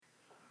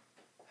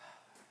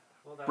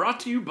Brought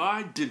to you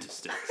by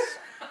Dentistix.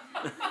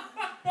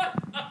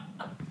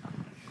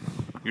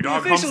 Your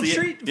dog humps the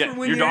treat yeah, for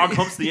when your you're- dog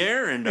humps the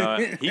air, and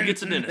he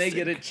gets a dentist. They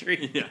get a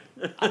treat. Yeah.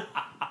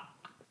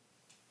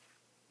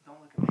 Don't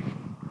look at me.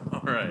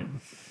 All right.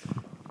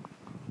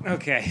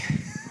 Okay.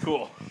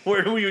 Cool.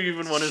 Where do we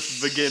even want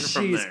to begin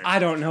from Jeez, there? I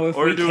don't know if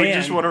Or we do can. we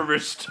just want to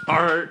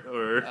restart?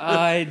 Or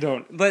I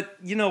don't. But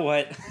you know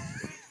what?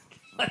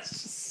 Let's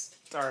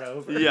just start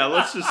over. yeah,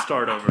 let's just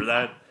start over.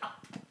 That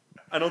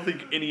I don't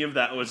think any of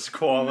that was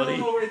quality.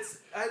 No, it's.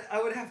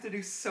 I would have to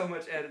do so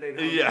much editing.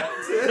 On Yeah.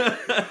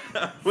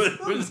 that.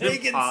 It was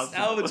Make it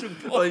impossible.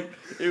 salvageable. Like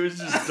it was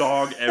just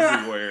dog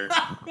everywhere.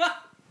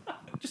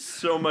 Just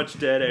so much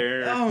dead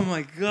air. Oh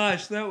my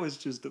gosh, that was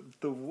just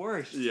the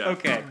worst. Yeah.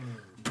 Okay.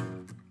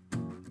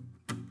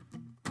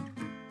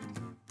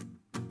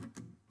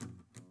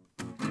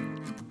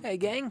 Hey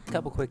gang,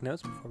 couple quick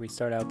notes before we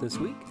start out this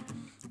week.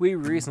 We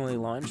recently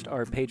launched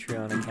our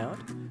Patreon account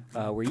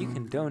where you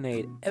can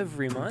donate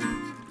every month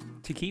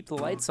to keep the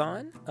lights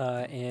on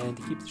and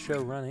to keep the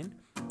show running.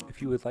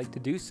 If you would like to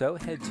do so,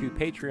 head to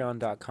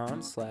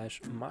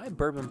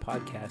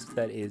patreon.com/mybourbonpodcast.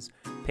 That is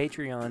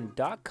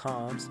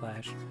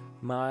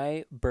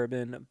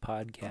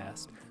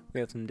patreon.com/mybourbonpodcast. We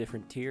have some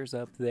different tiers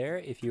up there.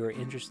 If you are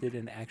interested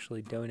in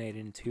actually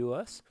donating to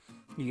us,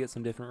 you get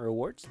some different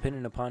rewards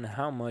depending upon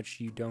how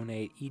much you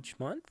donate each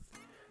month.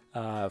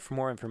 For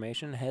more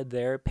information, head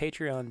there,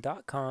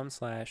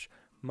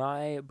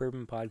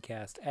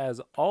 patreon.com/mybourbonpodcast.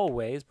 As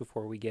always,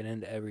 before we get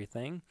into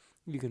everything,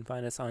 you can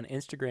find us on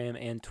Instagram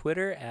and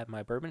Twitter at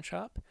My Bourbon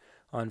Shop,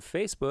 on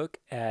Facebook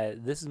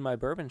at This Is My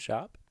Bourbon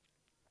Shop,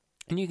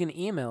 and you can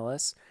email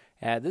us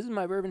at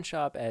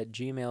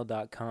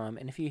thisismybourbonshop@gmail.com.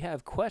 And if you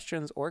have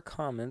questions or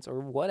comments or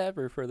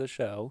whatever for the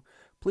show,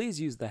 please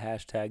use the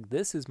hashtag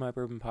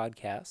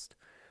ThisIsMyBourbonPodcast,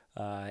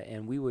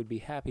 and we would be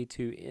happy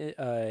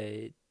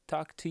to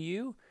talk to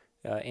you,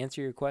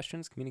 answer your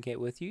questions,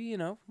 communicate with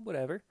you,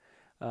 whatever.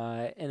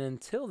 And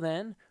until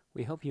then,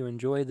 we hope you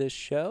enjoy this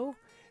show.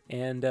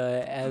 And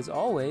as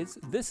always,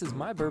 this is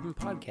My Bourbon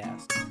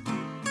Podcast.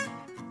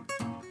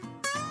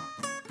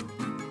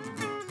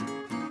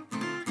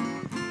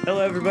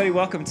 Hello, everybody.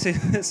 Welcome to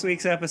this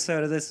week's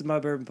episode of This Is My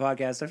Bourbon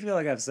Podcast. I feel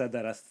like I've said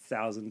that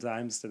 1,000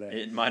 times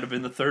today. It might have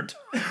been the third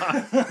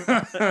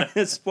time.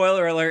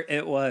 Spoiler alert,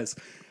 it was.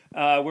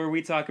 Where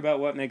we talk about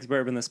what makes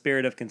bourbon the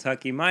spirit of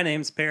Kentucky. My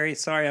name's Perry.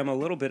 Sorry, I'm a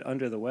little bit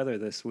under the weather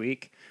this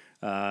week,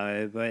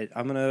 but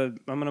I'm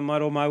gonna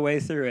muddle my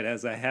way through it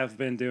as I have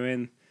been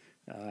doing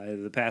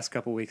the past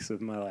couple weeks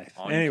of my life.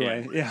 On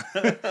Anyway, yeah.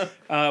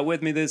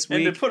 With me this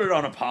week, And to put it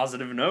on a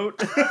positive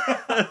note,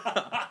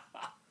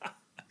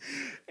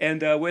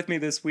 and with me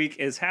this week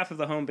is half of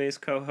the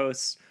home-based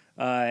co-hosts.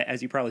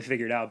 As you probably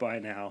figured out by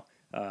now,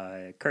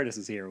 Curtis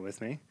is here with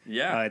me.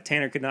 yeah,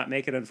 Tanner could not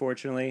make it,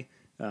 unfortunately.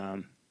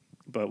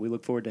 But we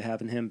look forward to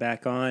having him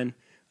back on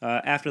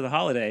after the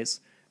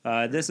holidays.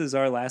 This is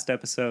our last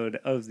episode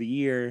of the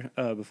year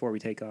before we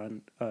take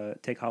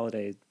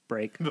holiday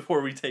break.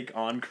 before we take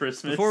on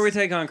Christmas. Before we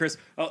take on Chris,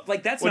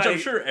 that's Which not I'm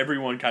sure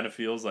everyone kind of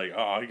feels like,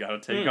 oh, I gotta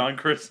take on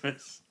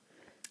Christmas.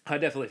 I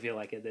definitely feel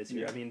like it this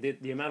year. Yeah. I mean,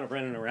 the amount of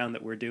running around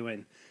that we're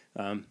doing,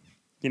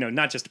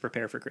 not just to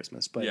prepare for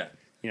Christmas, but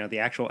the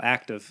actual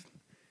act of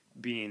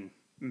being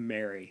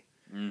merry.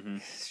 Mm-hmm.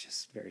 It's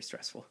just very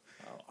stressful.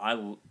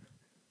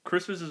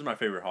 Christmas is my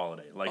favorite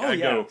holiday. Like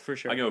for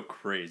sure. I go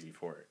crazy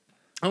for it.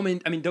 I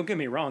mean, don't get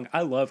me wrong.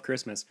 I love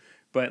Christmas,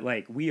 but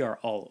we are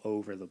all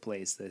over the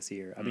place this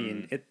year. I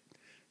mean,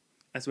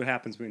 that's what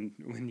happens when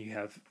you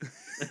have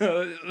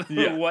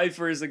a wife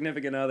or a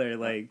significant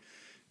other.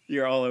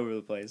 You're all over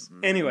the place.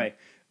 Mm-hmm. Anyway,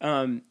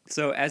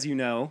 so as you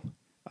know,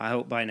 I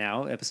hope by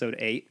now, episode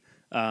 8,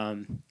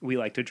 we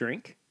like to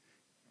drink.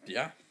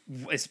 Yeah.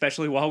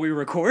 Especially while we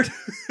record.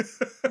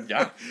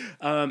 Yeah.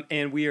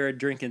 And we are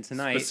drinking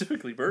tonight.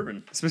 Specifically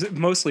bourbon.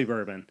 Mostly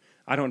bourbon.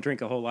 I don't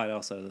drink a whole lot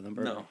else other than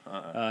bourbon.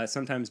 No.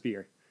 Sometimes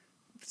beer.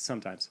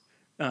 Sometimes.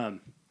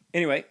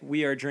 Anyway,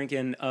 we are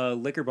drinking a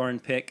Liquor Barn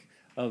pick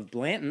of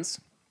Blanton's.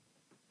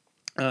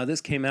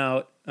 This came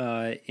out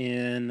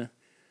in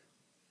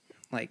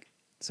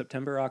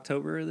September,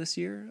 October this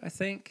year, I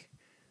think.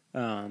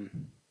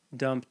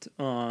 Dumped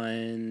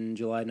on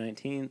July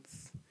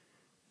 19th.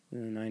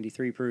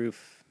 93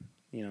 proof,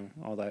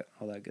 all that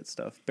good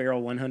stuff.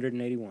 Barrel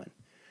 181.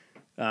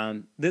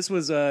 This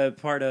was a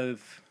part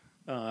of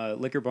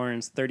Liquor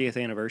Barn's 30th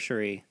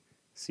anniversary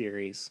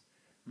series.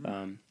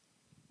 I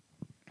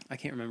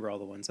can't remember all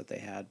the ones that they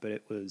had, but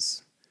it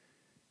was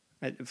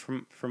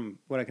from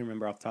what I can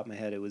remember off the top of my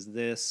head, it was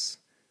this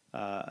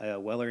a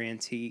Weller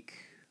Antique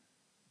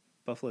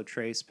Buffalo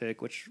Trace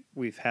pick, which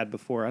we've had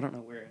before. I don't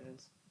know where it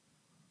is.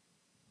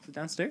 Is it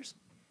downstairs?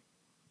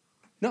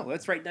 No,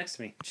 that's right next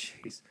to me.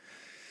 Jeez.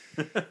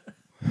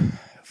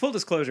 Full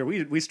disclosure,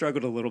 we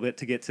struggled a little bit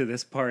to get to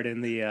this part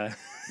in the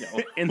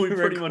we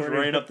pretty much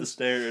ran up the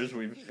stairs.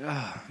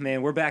 Oh,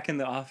 man, we're back in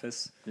the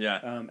office.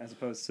 Yeah. As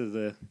opposed to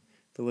the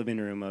living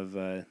room of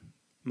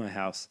my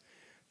house.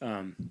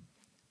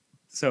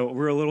 So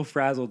we're a little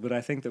frazzled, but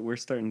I think that we're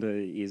starting to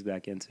ease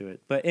back into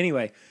it. But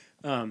anyway,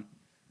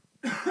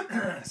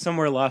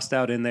 somewhere lost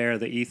out in there,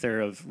 the ether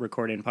of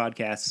recording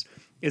podcasts,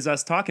 is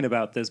us talking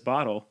about this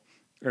bottle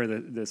or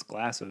this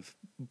glass of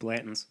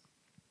Blanton's.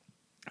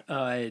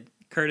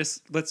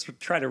 Curtis, let's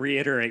try to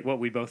reiterate what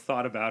we both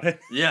thought about it.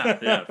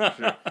 Yeah, for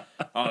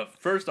sure.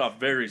 First off,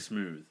 very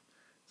smooth.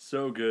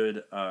 So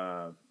good.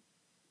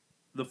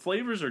 The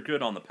flavors are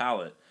good on the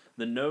palate.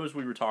 The nose,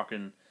 we were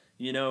talking,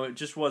 it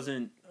just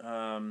wasn't,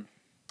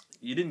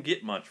 you didn't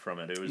get much from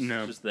it. It was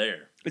just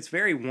there. It's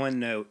very one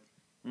note.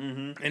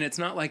 Mm-hmm. And it's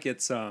not like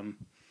it's,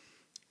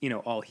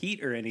 all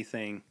heat or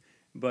anything,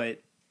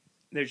 but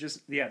there's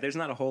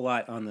not a whole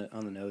lot on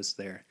the nose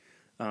there.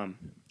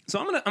 So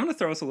I'm gonna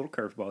throw us a little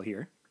curveball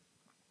here.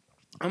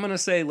 I'm gonna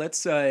say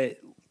let's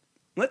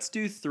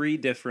do 3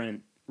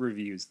 different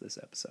reviews this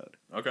episode.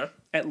 Okay.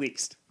 At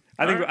least.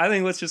 I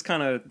think let's just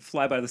kind of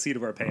fly by the seat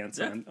of our pants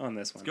on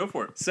this one. Let's go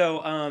for it.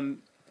 So,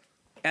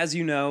 as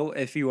you know,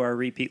 if you are a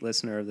repeat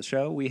listener of the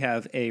show, we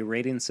have a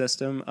rating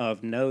system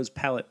of nose,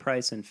 palate,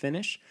 price, and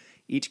finish.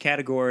 Each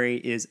category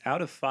is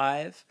out of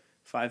 5,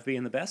 5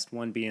 being the best,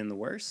 1 being the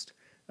worst.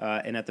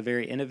 And at the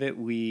very end of it,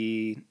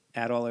 we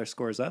add all our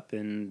scores up,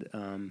 and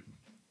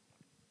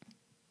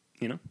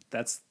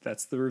that's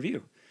the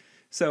review.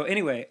 So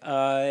anyway,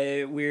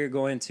 we're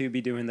going to be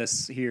doing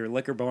this here,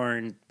 Liquor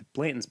Barn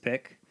Blanton's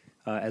Pick,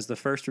 as the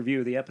first review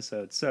of the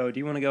episode. So do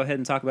you want to go ahead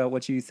and talk about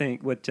what you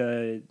think, what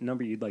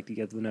number you'd like to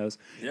give to the nose?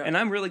 Yeah. And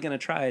I'm really going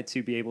to try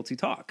to be able to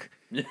talk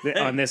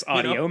on this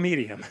audio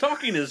medium.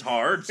 Talking is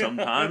hard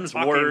sometimes.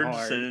 Talking Words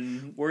hard.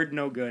 and... Word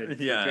no good.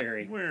 Yeah.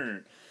 Jerry.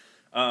 Word.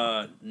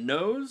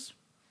 Nose,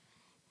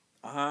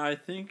 I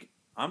think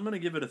I'm going to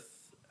give it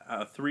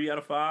a 3 out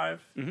of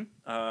 5.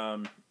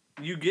 Mm-hmm.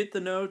 You get the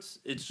notes.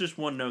 It's just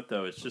one note,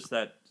 though. It's just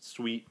that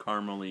sweet,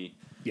 caramely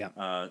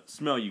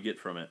smell you get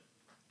from it,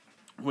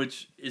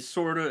 which is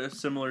sort of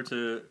similar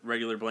to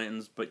regular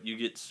Blanton's, but you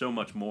get so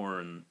much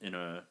more in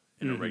a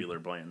regular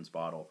Blanton's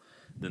bottle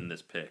than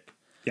this pick.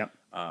 Yeah.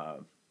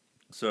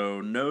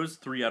 So nose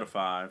 3 out of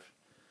 5.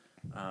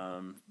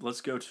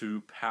 Let's go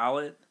to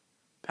palate.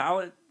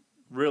 Palate,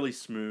 really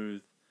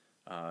smooth.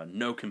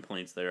 No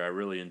complaints there. I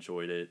really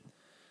enjoyed it.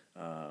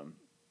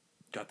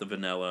 Got the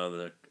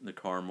vanilla, the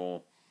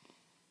caramel.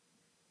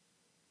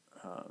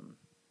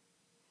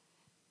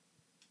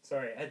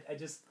 Sorry,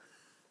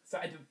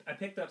 I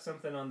picked up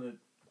something on the...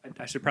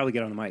 I should probably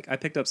get on the mic. I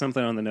picked up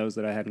something on the nose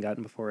that I hadn't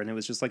gotten before, and it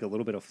was just like a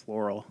little bit of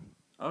floral.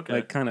 Okay.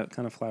 Like kind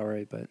of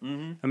flowery, but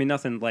I mean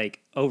nothing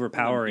like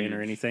overpowering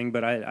or anything,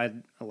 but I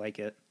like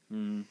it.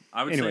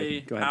 I would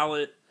say go ahead.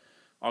 palate,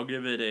 I'll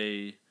give it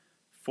a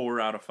 4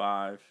 out of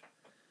 5.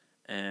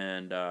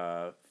 And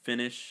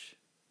finish,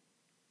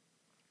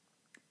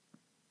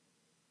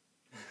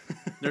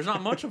 there's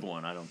not much of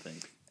one, I don't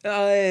think.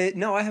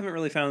 No, I haven't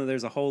really found that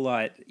there's a whole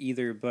lot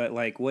either, but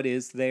like what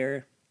is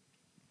there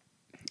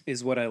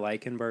is what I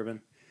like in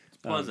bourbon. It's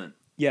pleasant.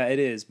 Yeah, it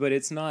is, but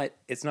it's not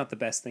the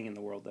best thing in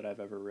the world that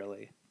I've ever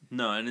really.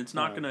 No, and it's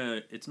not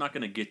gonna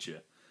get you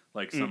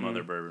like some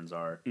other bourbons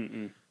are.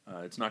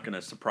 It's not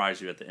gonna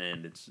surprise you at the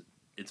end.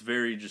 It's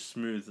very just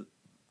smooth,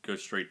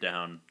 goes straight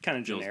down. Kind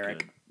of generic.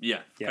 Good.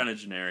 Yeah, kind of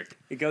generic.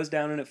 It goes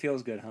down and it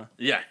feels good, huh?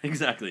 Yeah,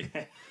 exactly.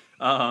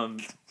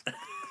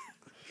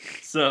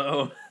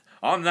 So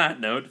on that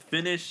note,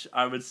 finish,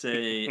 I would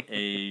say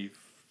a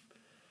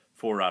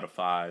 4 out of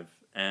 5.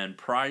 And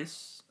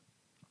price,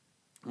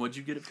 what'd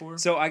you get it for?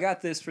 So I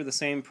got this for the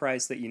same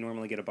price that you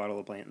normally get a bottle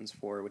of Blanton's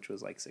for, which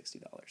was like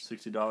 $60.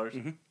 $60?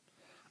 Mm-hmm.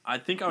 I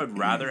think I would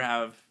rather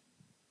have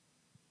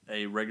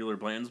a regular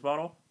Blanton's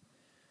bottle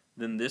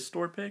than this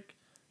store pick.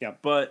 Yeah.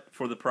 But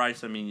for the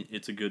price, I mean,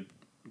 it's a good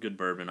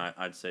bourbon.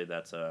 I'd say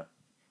that's a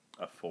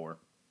 4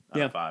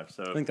 out of 5.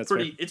 So I think that's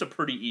pretty. fair. It's a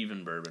pretty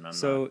even bourbon.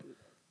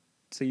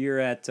 So you're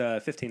at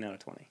 15 out of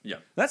 20. Yeah.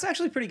 That's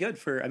actually pretty good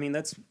for, I mean,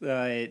 that's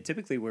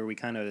typically where we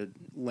kind of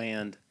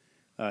land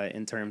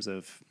in terms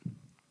of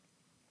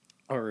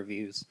our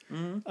reviews.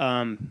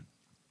 Mm-hmm.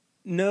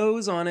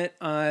 Nose on it,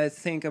 I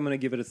think I'm going to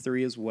give it a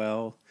 3 as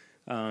well.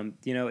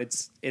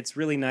 It's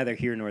really neither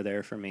here nor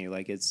there for me.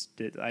 Like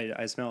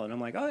I smell it and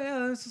I'm like, oh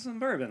yeah, this is some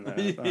bourbon that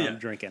I'm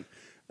drinking,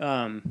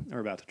 or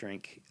about to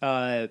drink.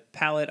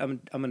 Palate, I'm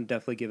going to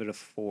definitely give it a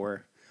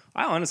 4.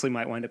 I honestly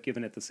might wind up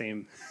giving it the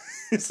same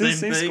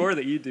same score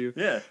that you do.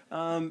 Yeah.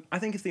 I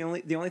think if the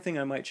only thing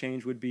I might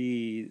change would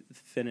be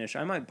finish.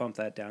 I might bump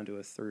that down to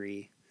a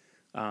 3,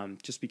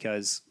 just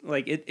because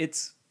like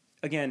it's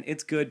again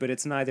it's good, but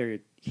it's neither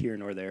here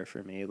nor there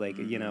for me. Like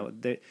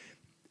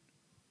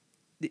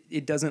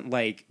it doesn't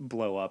like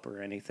blow up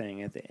or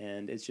anything at the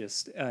end. It's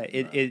just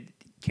it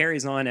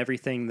carries on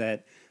everything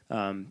that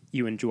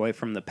you enjoy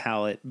from the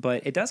palate,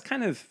 but it does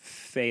kind of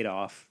fade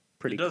off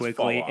pretty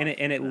quickly, and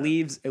it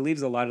leaves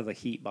a lot of the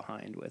heat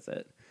behind with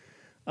it.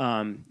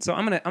 So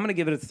I'm gonna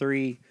give it a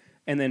 3,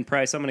 and then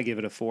price I'm gonna give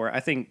it a 4. I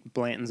think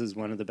Blanton's is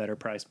one of the better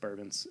priced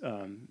bourbons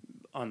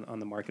on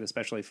the market,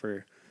 especially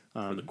for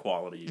the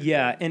quality.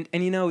 Yeah, and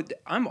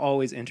I'm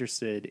always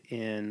interested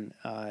in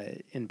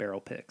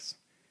barrel picks.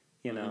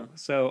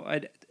 So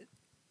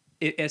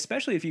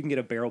especially if you can get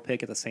a barrel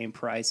pick at the same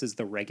price as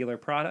the regular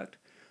product.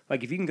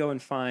 Like if you can go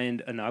and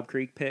find a Knob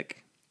Creek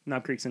pick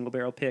Knob Creek single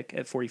barrel pick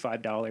at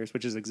 $45,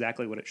 which is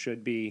exactly what it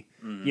should be.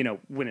 Mm-hmm. You know,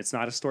 when it's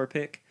not a store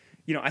pick,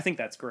 you know, I think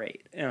that's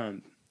great.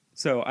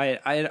 So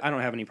I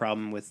don't have any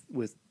problem with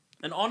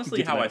And honestly,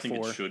 Give how that I a think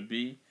 4. it should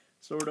be,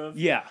 sort of.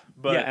 yeah,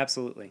 But- yeah,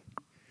 absolutely.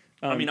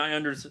 I mean, I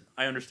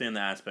understand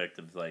the aspect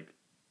of like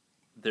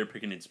they're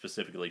picking it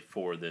specifically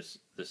for this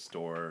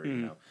store, you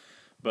know.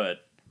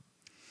 But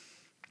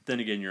then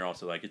again, you're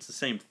also like it's the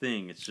same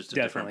thing. It's just a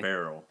different Definitely.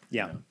 barrel. you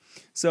Yeah. know?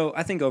 So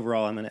I think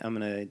overall I'm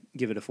gonna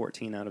give it a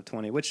 14 out of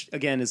 20, which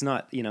again is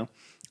not, you know,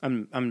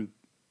 I'm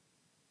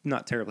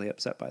not terribly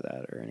upset by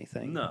that or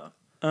anything. No,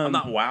 I'm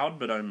not wowed,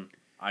 but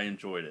I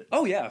enjoyed it.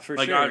 Oh yeah, for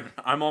Like sure.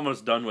 I'm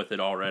almost done with it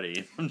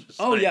already. I'm just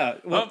Oh like, yeah,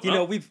 well oh, you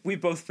know oh.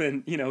 we've both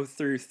been, you know,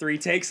 through 3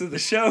 takes of the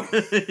show.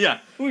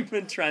 Yeah, We've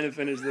been trying to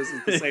finish this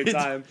at the same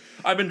time.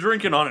 I've been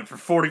drinking on it for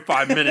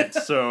 45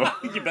 minutes, so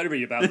You better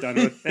be about done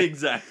with it.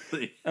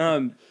 exactly.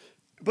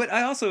 But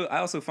I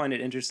also find it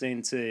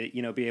interesting to,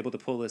 you know, be able to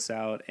pull this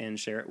out and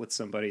share it with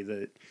somebody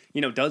that, you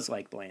know, does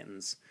like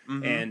Blanton's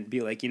and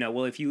be like, you know,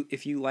 well if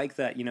you like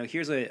that, you know,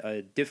 here's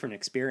a different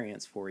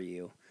experience for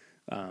you.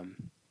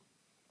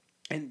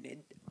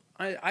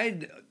 I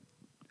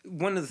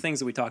one of the things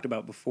that we talked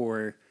about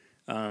before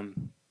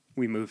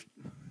we moved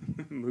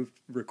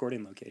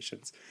recording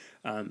locations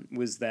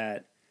was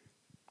that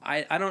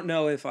I don't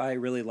know if I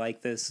really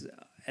like this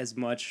as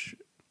much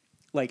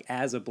like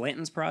as a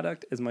Blanton's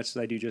product as much as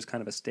I do just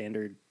kind of a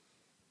standard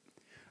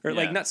or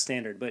like Yeah. not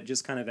standard but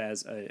just kind of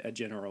as a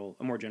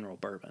more general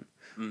bourbon.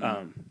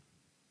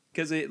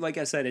 Because it, like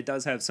I said, it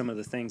does have some of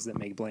the things that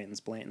make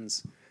Blanton's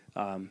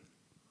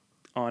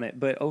on it,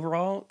 but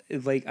overall,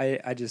 like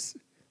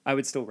I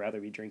would still rather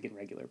be drinking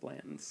regular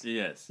Blanton's.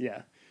 Yes.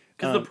 Yeah,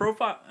 Because the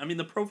profile, I mean,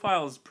 the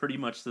profile is pretty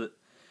much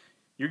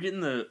you're getting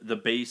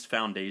the base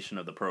foundation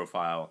of the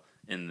profile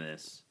in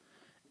this,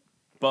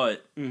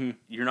 but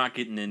you're not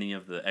getting any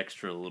of the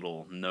extra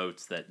little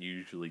notes that you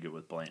usually get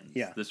with Blanton's.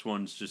 Yeah. This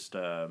one's just,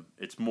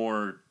 it's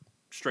more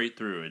straight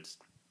through. It's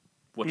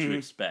what you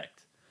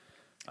expect.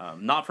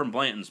 Not from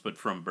Blanton's, but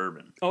from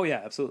bourbon. Oh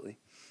yeah, absolutely.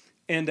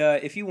 And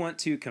if you want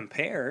to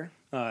compare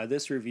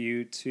this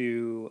review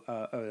to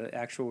an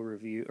actual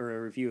review or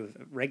a review of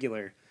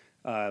regular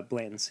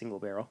Blanton single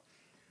barrel,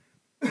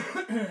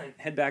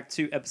 head back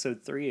to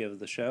episode 3 of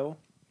the show,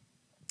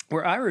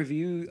 where I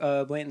review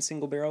Blanton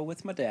single barrel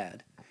with my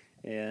dad.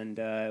 And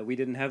we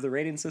didn't have the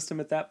rating system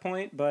at that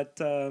point, but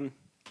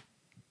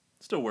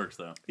Still works,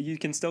 though. you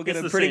can still get It's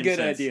a the pretty same good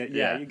sense, idea.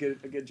 yeah. You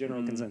get a good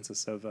general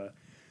consensus of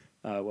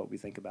what we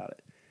think about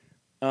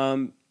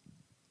it.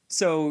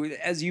 So,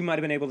 as you might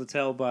have been able to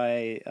tell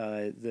by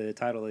the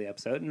title of the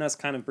episode, and us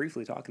kind of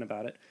briefly talking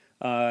about it,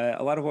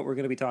 a lot of what we're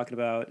going to be talking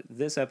about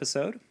this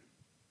episode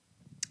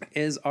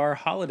is our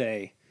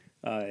holiday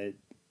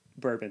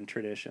bourbon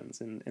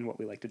traditions and what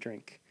we like to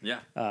drink Yeah.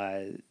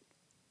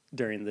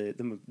 during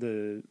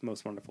the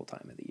most wonderful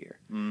time of the year.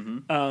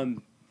 Mm-hmm.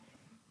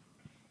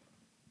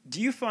 Do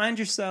you find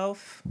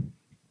yourself...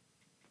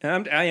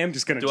 And I am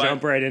just going to Do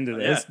jump right into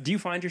this. Yeah. Do you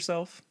find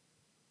yourself...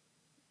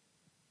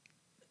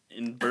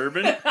 In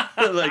bourbon?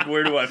 Like,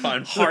 where do I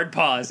find Hard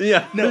pause.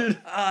 Yeah. No.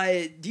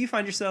 Do you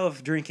find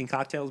yourself drinking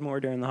cocktails more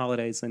during the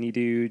holidays than you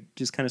do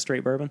just kind of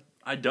straight bourbon?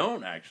 I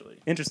don't, actually.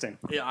 Interesting.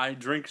 Yeah, I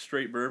drink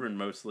straight bourbon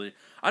mostly.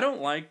 I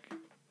don't like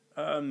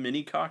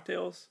mini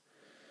cocktails,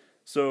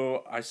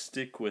 so I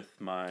stick with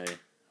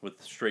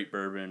straight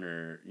bourbon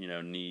or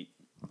neat.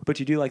 But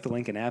you do like the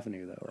Lincoln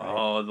Avenue, though, right?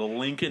 Oh, the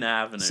Lincoln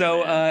Avenue.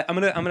 So man.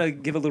 I'm gonna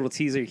give a little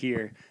teaser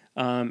here.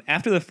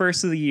 After the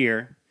first of the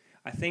year,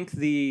 I think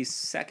the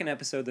second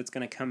episode that's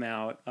going to come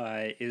out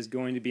is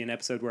going to be an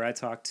episode where I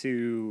talk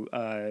to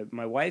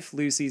my wife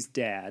Lucy's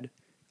dad,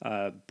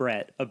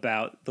 Brett,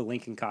 about the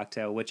Lincoln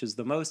cocktail, which is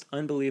the most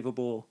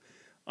unbelievable,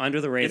 under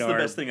the it's radar. the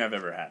best thing I've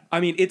ever had. I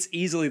mean, it's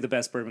easily the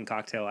best bourbon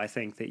cocktail I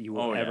think that you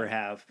will Oh, yeah. ever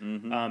have.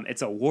 Mhm.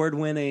 It's award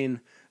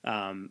winning.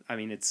 I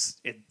mean, it's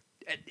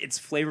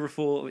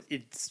flavorful.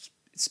 It's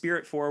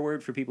spirit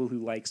forward for people who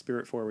like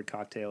spirit forward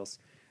cocktails.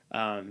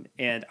 And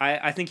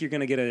I think you're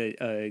going to get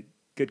a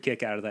good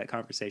kick out of that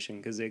conversation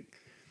because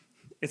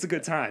it's a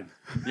good time.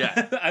 Yeah,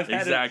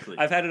 exactly.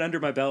 I've had it under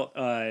my belt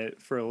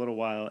for a little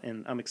while,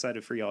 and I'm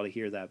excited for y'all to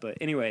hear that. But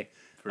anyway,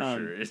 For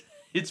sure.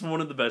 It's one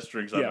of the best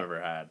drinks I've Yeah.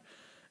 ever had.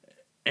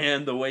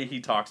 And the way he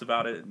talks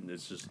about it,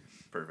 it's just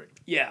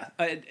perfect. yeah,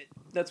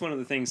 that's one of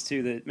the things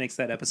too that makes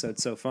that episode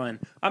so fun.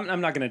 I'm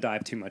not going to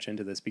dive too much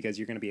into this because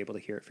you're going to be able to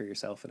hear it for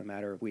yourself in a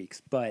matter of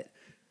weeks. But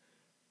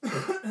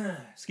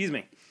excuse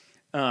me,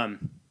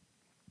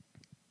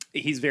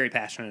 he's very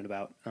passionate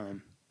about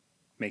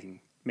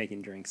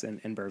making drinks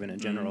and bourbon in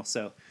general.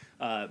 So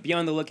be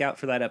on the lookout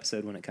for that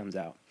episode when it comes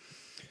out.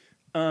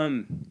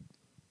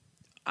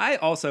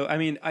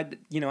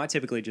 I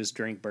typically just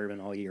drink bourbon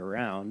all year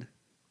round,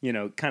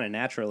 kind of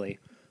naturally.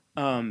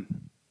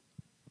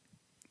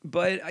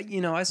 But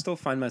I still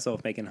find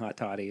myself making hot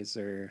toddies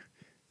or,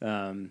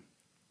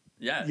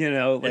 Yeah.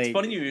 like It's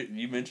funny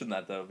you mentioned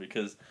that, though,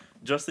 because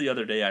just the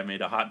other day I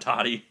made a hot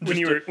toddy. when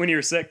you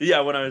were sick.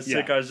 Yeah, when I was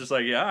sick, Yeah. I was just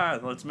like, yeah,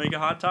 let's make a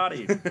hot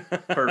toddy.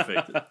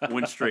 Perfect.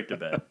 Went straight to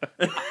bed.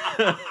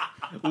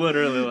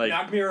 Literally, like,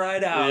 knock me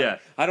right out. Yeah.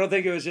 I don't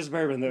think it was just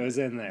bourbon that was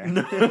in there.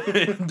 No,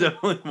 it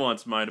definitely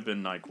once might have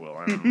been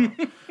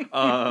NyQuil.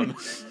 I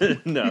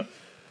don't know.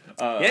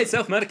 No. Yay,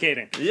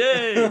 self-medicating.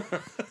 Yay!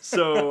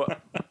 So,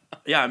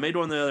 yeah, I made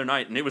one the other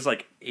night, and it was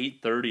like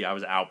 8:30. I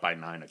was out by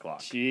 9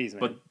 o'clock. Jeez, man.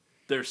 But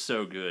they're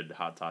so good,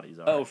 hot toddies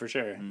are. Oh, for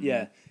sure. Mhm.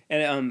 Yeah.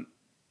 And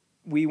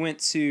we went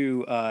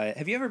to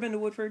have you ever been to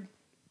Woodford?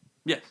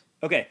 Yes.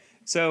 Okay.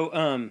 So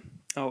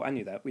I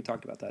knew that. We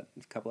talked about that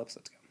a couple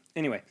episodes ago.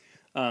 Anyway,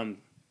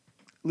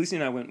 Lucy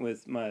and I went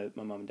with my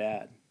mom and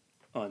dad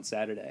on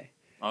Saturday.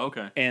 Oh,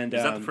 okay. And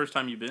is that the first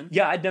time you've been?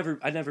 Yeah, I'd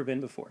never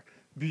been before.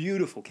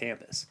 Beautiful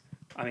campus.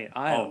 I mean,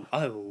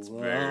 I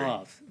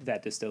love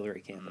that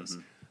distillery campus.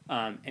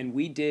 Mm-hmm. And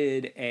we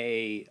did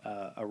a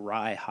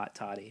rye hot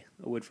toddy,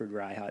 a Woodford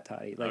rye hot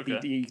toddy. Like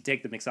you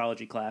take the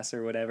mixology class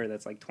or whatever.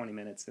 That's like 20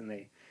 minutes, and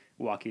they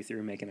walk you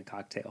through making a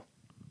cocktail.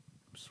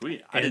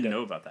 Sweet. I didn't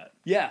know about that.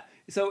 Yeah.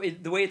 So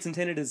the way it's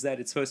intended is that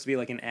it's supposed to be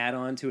like an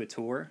add-on to a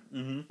tour.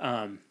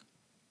 Mm-hmm.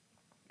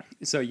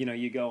 So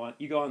you go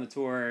on the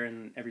tour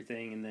and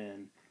everything, and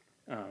then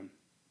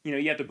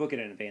you have to book it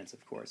in advance,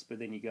 of course. But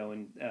then you go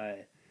in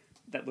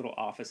that little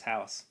office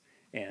house,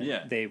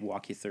 and they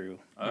walk you through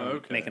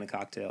making a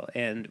cocktail.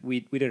 And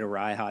we did a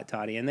rye hot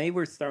toddy, and they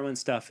were throwing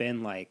stuff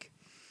in like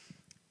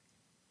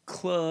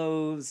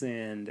cloves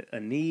and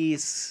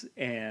anise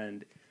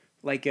and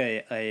like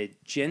a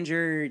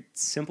ginger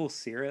simple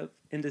syrup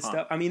into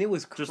stuff. I mean, it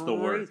was just the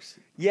works.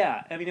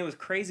 Yeah, I mean, it was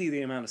crazy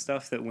the amount of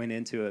stuff that went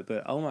into it,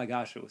 but oh my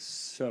gosh, it was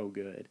so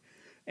good.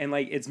 And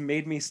like, it's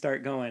made me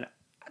start going,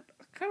 I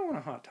kind of want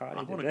a hot toddy.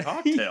 I want a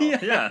cocktail.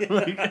 Yeah.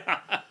 Like,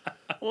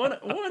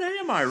 what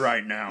am I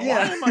right now?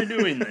 Yeah. Why am I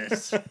doing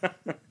this?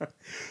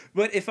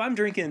 But if I'm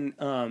drinking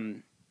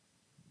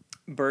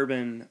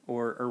bourbon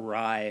or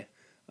rye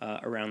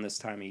around this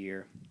time of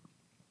year,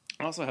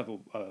 I also have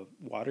a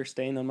water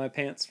stain on my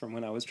pants from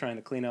when I was trying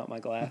to clean out my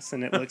glass,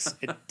 and it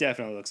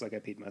definitely looks like I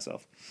peed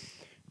myself.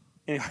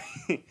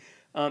 Anyway,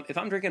 if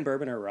I'm drinking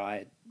bourbon or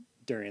rye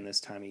during this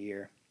time of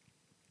year,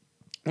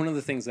 one of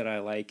the things that I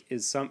like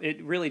is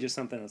it really just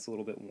something that's a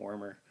little bit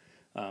warmer,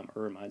 or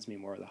reminds me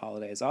more of the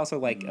holidays. I also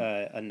like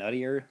a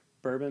nuttier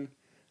bourbon.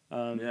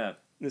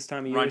 This time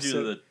of year. Reminds you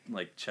of the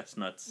like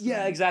chestnuts.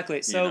 Yeah,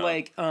 exactly. So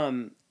like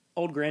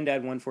Old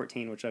Granddad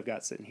 114, which I've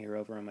got sitting here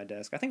over on my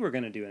desk. I think we're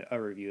going to do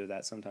a review of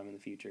that sometime in the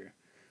future.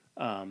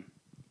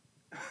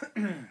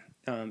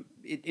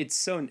 It's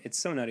so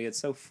nutty. It's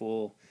so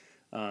full.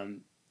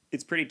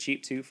 It's pretty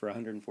cheap too for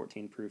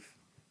 114 proof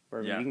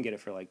bourbon. Yeah. You can get it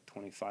for like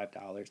 $25,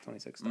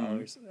 $26.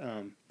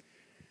 Mm-hmm.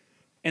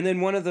 And then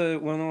one of the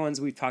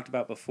ones we've talked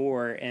about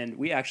before, and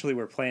we actually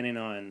were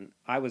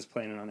I was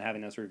planning on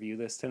having us review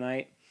this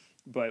tonight.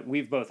 But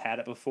we've both had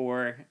it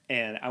before,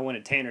 and I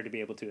wanted Tanner to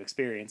be able to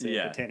experience it,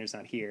 but Tanner's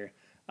not here.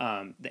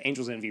 The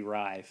Angel's Envy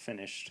Rye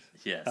finished.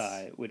 Yes.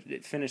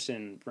 It finished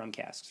in rum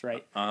casks,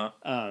 right?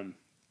 Uh-huh.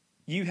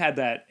 You had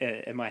that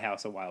at my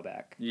house a while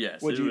back.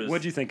 Yes.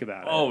 What'd you think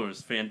about it? Oh, it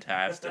was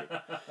fantastic.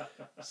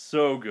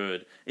 So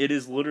good. It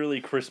is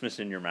literally Christmas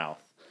in your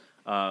mouth.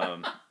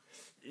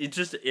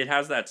 It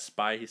has that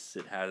spice.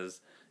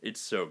 It's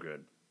so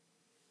good.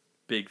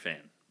 Big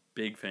fan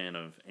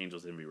of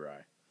Angel's Envy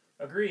Rye.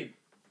 Agreed.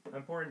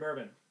 I'm pouring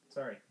bourbon.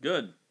 Sorry.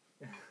 Good.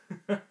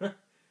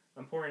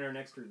 I'm pouring our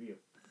next review.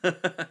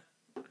 Dead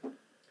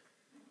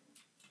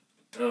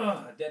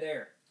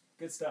air.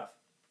 Good stuff.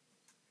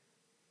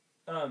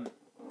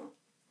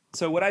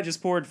 So what I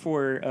just poured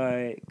for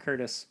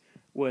Curtis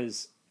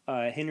was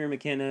Henry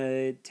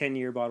McKenna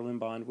 10-year bottle and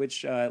bond,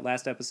 which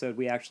last episode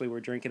we actually were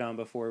drinking on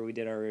before we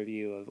did our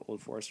review of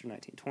Old Forester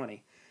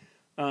 1920.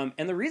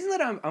 And the reason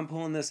that I'm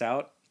pulling this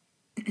out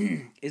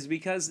is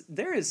because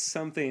there is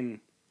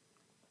something,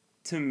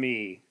 to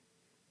me,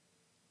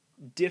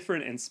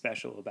 different and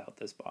special about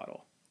this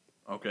bottle.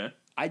 Okay.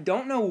 I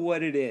don't know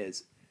what it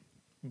is,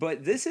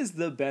 but this is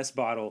the best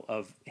bottle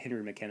of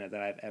Henry McKenna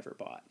that I've ever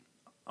bought.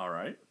 All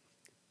right.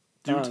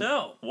 Do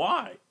tell.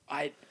 Why?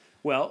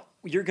 Well,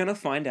 you're going to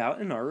find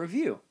out in our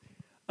review.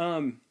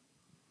 Man,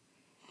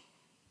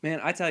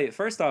 I tell you,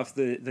 first off,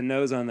 the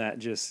nose on that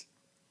just,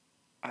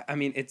 I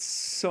mean, it's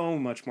so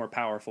much more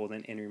powerful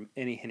than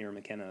any Henry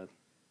McKenna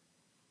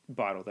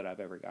bottle that I've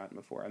ever gotten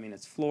before. I mean,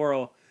 it's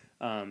floral.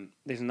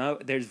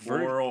 There's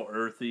floral,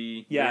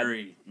 earthy. Yeah,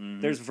 very,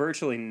 there's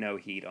virtually no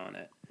heat on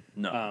it.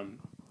 No.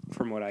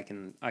 From what I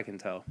can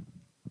tell.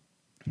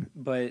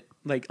 But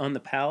like on the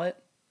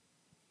palate,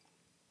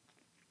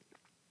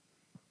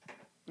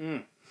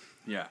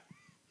 yeah,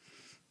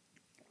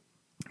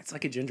 it's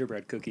like a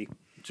gingerbread cookie.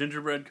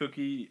 Gingerbread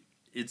cookie.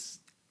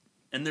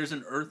 And there's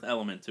an earth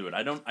element to it.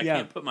 I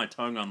can't put my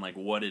tongue on like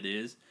what it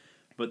is,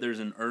 but there's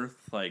an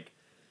earthy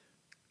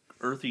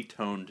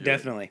tone to it.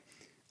 Definitely.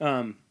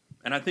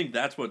 And I think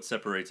that's what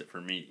separates it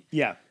for me.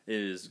 Yeah.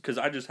 Is because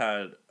I just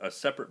had a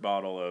separate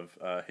bottle of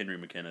Henry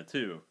McKenna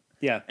too.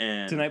 Yeah.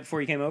 And tonight before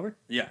you came over?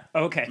 Yeah.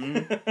 Okay.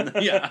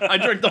 Yeah, I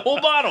drank the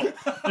whole bottle.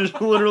 Just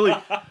literally,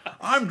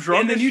 I'm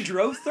drunk. And then you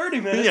drove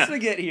 30 minutes to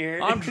get here.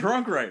 I'm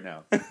drunk right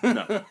now.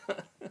 No.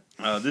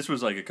 This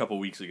was like a couple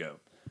weeks ago.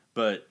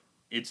 But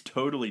it's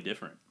totally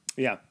different.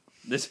 Yeah.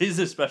 This is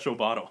a special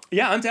bottle.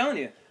 Yeah, I'm telling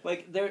you.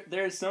 Like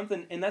there's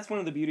something, and that's one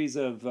of the beauties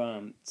of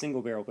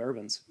single barrel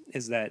bourbons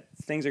is that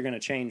things are going to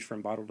change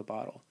from bottle to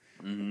bottle,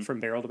 from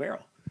barrel to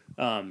barrel.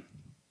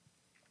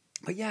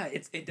 But yeah,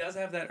 it does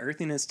have that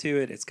earthiness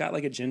to it. It's got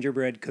like a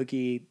gingerbread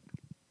cookie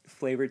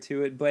flavor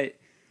to it, but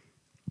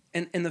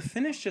and the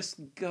finish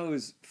just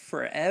goes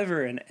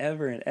forever and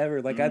ever and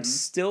ever. Like I'm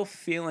still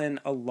feeling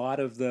a lot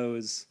of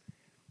those,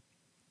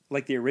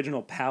 like the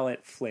original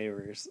palate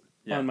flavors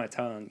on my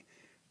tongue.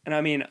 And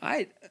I mean,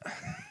 I'm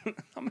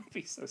gonna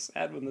be so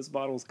sad when this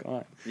bottle's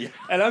gone. Yeah,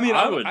 and I mean,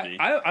 I would be.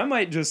 I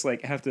might just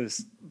like have to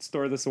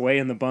store this away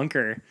in the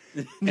bunker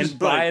and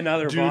buy like,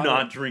 another do bottle.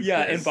 not drink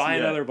yeah, this. and buy Yeah.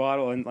 another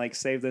bottle and like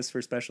save this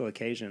for special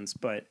occasions.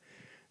 But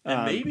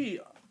and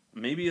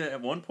maybe at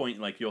one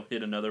point, like you'll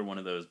hit another one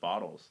of those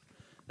bottles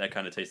that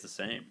kind of tastes the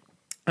same.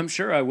 I'm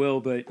sure I will.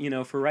 But you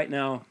know, for right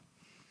now,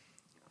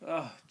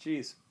 oh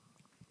jeez,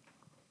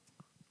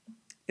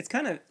 it's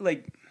kind of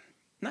like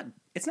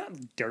it's not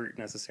dirt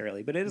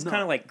necessarily, but it is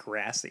kind of like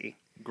grassy.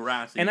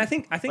 Grassy. And I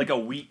think like a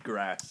wheat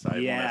grass, I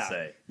want to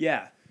say.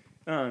 Yeah.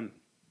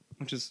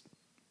 Which is,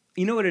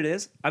 you know what it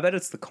is? I bet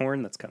it's the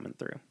corn that's coming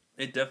through.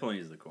 It definitely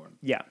is the corn.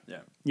 Yeah.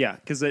 Yeah. Yeah,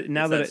 because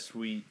now it's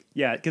sweet.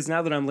 Yeah, because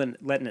now that I'm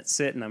letting it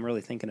sit and I'm really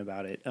thinking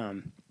about it,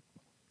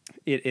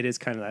 it is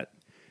kind of that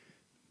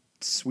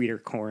sweeter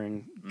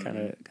corn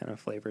kind of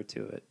flavor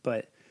to it.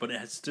 But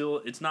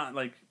it's not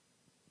like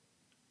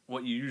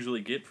what you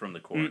usually get from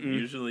the corn.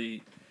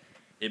 Usually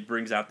it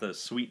brings out the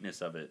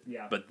sweetness of it.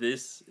 Yeah. But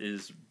this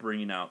is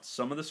bringing out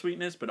some of the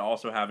sweetness, but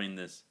also having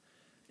this,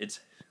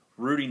 it's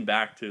rooting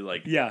back to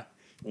like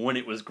when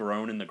it was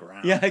grown in the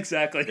ground. Yeah,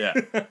 exactly. Yeah.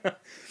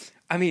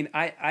 I mean,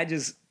 I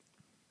just,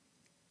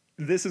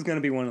 this is going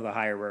to be one of the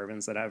higher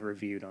bourbons that I've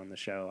reviewed on the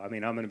show. I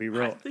mean, I'm going to be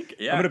real. I'm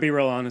going to be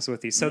real honest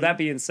with you. So that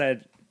being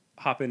said,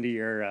 hop into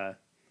your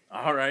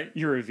all right,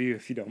 your review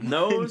if you don't mind.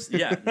 Nose.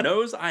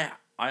 I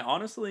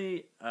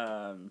honestly,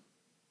 I'm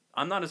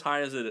not as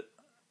high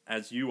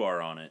as you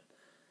are on it.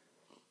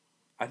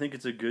 I think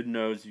it's a good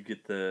nose. You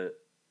get the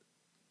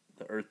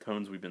earth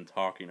tones we've been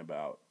talking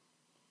about.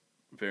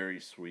 Very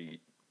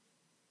sweet.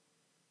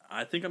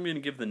 I think I'm going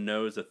to give the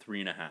nose a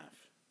 3.5.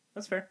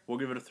 That's fair. We'll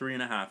give it a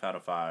 3.5 out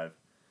of 5.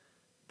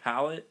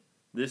 Palate,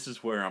 this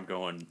is where I'm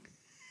going.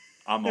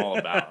 I'm all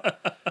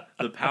about.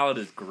 The palate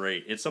is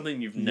great. It's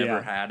something you've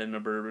never had in a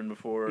bourbon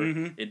before.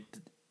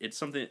 It's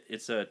something.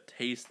 It's a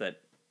taste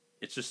that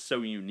it's just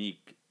so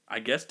unique. I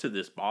guess to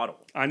this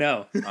bottle. I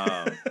know.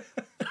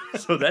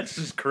 So that's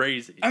just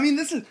crazy. I mean,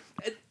 this is.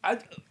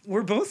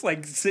 We're both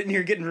like sitting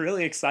here getting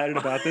really excited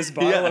about this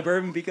bottle of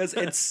bourbon because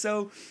it's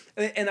so.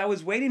 And I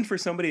was waiting for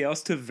somebody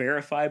else to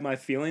verify my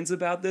feelings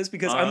about this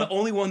because I'm the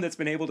only one that's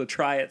been able to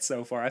try it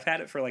so far. I've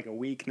had it for like a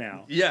week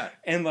now. Yeah.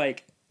 And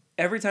like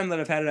every time that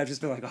I've had it, I've just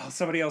been like, oh,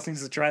 somebody else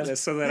needs to try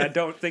this so that I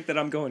don't think that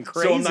I'm going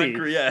crazy. So I'm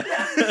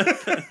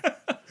not.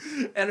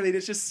 And I mean,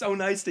 it's just so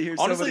nice to hear.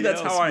 Honestly,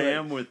 that's else, how I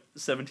am with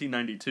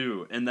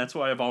 1792, and that's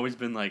why I've always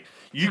been like,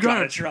 "You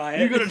gotta try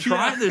it. You gotta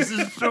try this.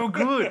 This is so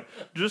good."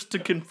 Just to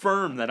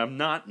confirm that I'm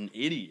not an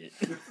idiot.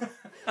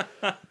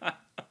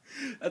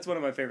 That's one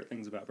of my favorite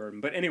things about bourbon.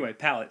 But anyway,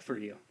 palate for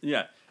you.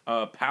 Yeah,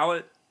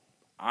 palate.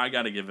 I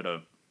gotta give it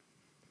a.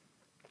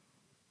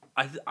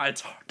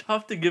 It's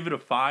tough to give it a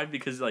 5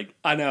 because like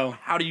I know.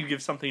 How do you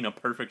give something a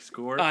perfect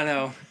score? I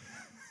know.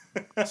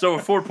 So a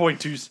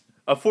 4.2.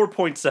 A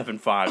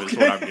 4.75 is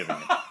what I'm giving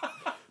it.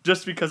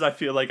 Just because I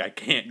feel like I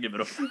can't give it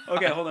a 5.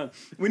 Okay, hold on.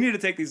 We need to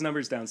take these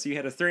numbers down. So you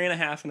had a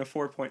 3.5 and a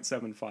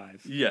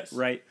 4.75. Yes.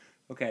 Right?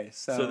 Okay,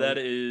 so that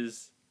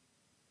is...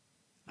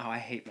 Oh, I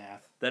hate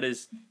math. That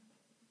is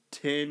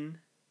 10,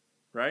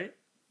 right?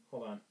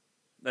 Hold on.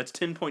 That's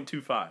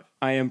 10.25.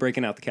 I am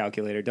breaking out the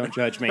calculator. Don't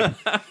judge me.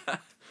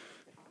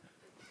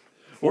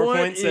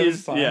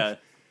 4.75. Yeah.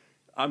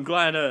 I'm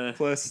glad...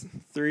 Plus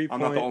 3. I'm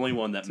not the only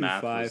one that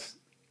math was...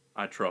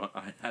 I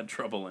had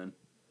trouble in.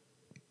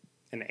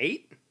 An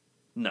 8?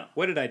 No.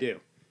 What did I do?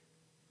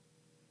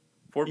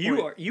 4.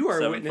 You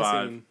are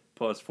witnessing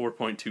plus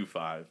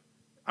 4.25.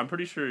 I'm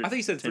pretty sure. I thought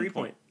you said 3.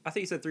 I thought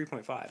you said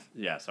 3.5.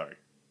 Yeah, sorry.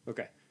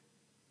 Okay.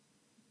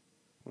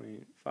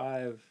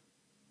 0.5.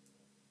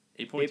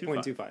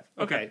 8.25.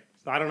 Okay.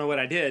 So I don't know what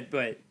I did,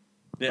 but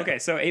okay.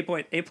 So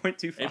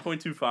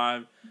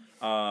 8.25.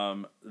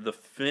 8.25. The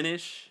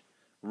finish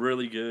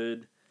really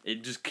good.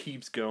 It just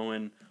keeps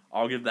going.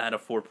 I'll give that a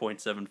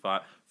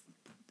 4.75.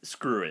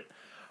 Screw it.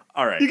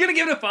 All right. You're gonna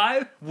give it a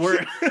 5?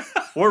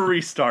 We're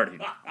restarting.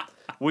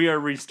 We are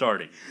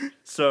restarting.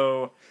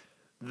 So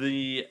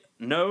the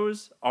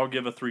nose, I'll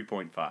give a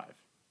 3.5.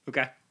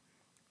 Okay.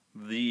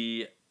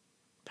 The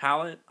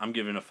palate, I'm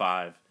giving a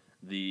 5.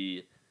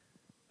 The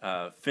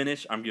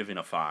finish, I'm giving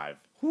a 5.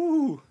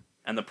 Woo.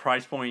 And the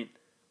price point,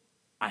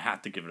 I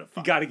have to give it a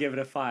 5. You got to give it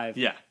a 5.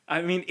 Yeah.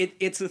 I mean,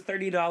 it's a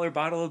 $30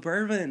 bottle of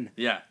bourbon.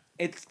 Yeah.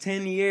 It's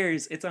 10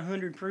 years. It's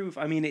 100 proof.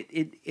 I mean,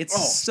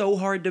 it's so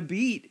hard to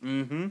beat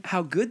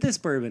how good this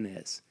bourbon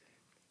is.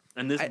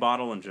 And this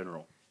bottle in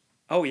general.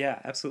 Oh, yeah,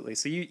 absolutely.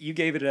 So you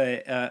gave it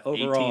a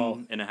overall...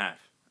 18.5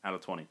 out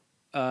of 20.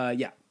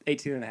 Yeah,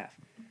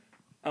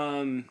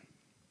 18.5.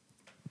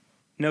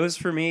 Nose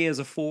for me is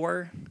a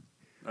 4.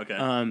 Okay.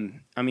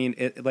 I mean,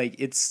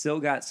 it's still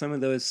got some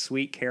of those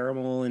sweet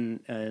caramel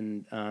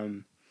and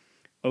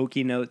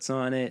oaky notes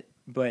on it,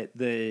 but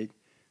the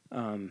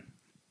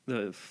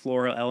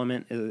floral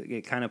element,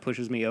 it kind of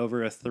pushes me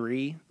over a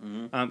 3.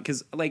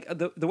 Because like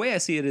the way I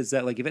see it is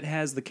that like if it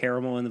has the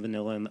caramel and the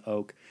vanilla and the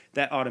oak,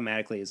 that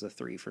automatically is a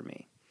 3 for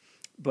me.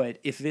 But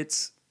if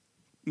it's,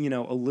 you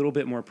know, a little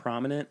bit more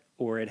prominent,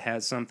 or it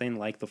has something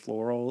like the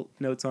floral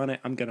notes on it,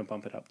 I'm gonna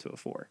bump it up to a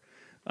 4.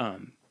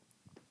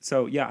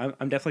 So yeah,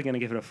 I'm definitely gonna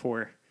give it a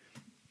 4.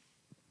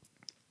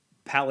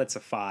 Palate's a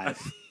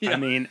 5. Yeah, I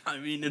mean,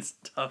 it's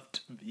tough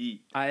to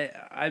beat.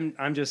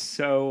 I'm just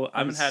so I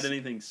haven't had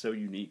anything so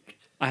unique.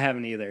 I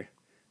haven't either.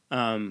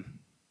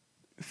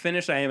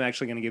 Finish, I am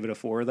actually gonna give it a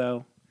 4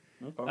 though.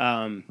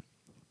 Okay.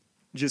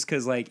 Just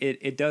because like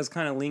it does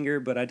kind of linger,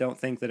 but I don't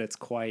think that it's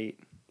quite.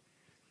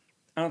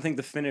 I don't think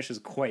the finish is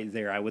quite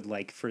there. I would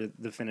like for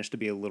the finish to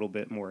be a little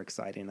bit more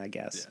exciting, I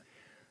guess.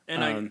 Yeah.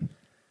 And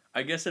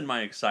I guess in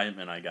my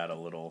excitement, I got a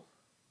little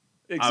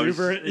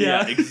exuberant.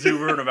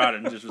 Exuberant about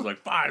it, and just was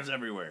like 5s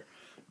everywhere.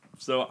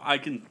 So I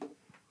can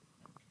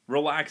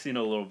relaxing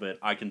a little bit.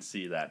 I can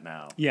see that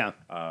now. Yeah.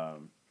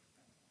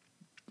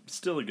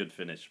 Still a good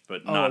finish,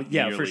 but not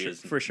nearly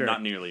for sure.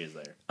 Not nearly as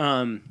there.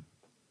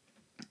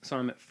 So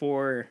I'm at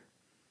 4,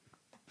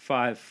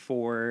 5,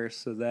 4.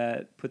 So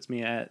that puts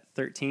me at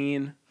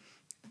 13.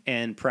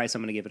 And price,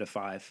 I'm going to give it a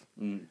 5.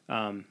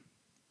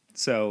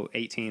 So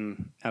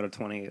 18 out of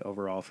 20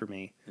 overall for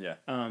me. Yeah.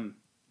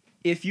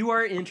 If you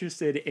are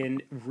interested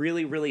in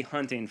really, really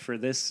hunting for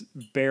this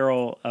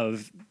barrel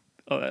of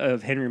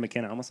Henry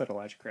McKenna, I almost said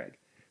Elijah Craig.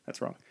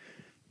 That's wrong.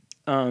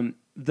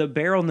 The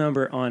barrel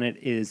number on it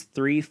is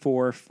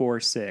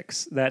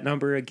 3446. That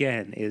number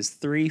again is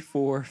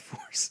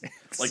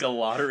 3446. Like a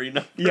lottery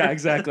number. Yeah,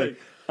 exactly.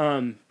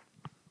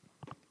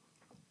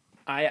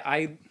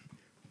 I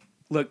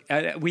look,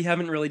 we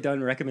haven't really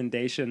done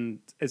recommendations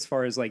as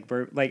far as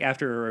like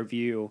after a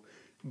review,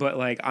 but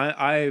like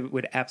I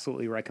would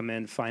absolutely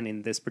recommend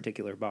finding this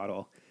particular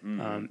bottle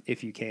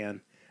if you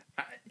can.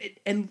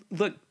 And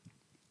look,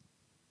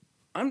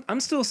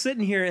 I'm still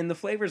sitting here and the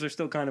flavors are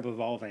still kind of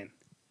evolving.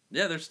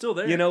 Yeah, they're still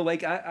there. You know,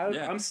 like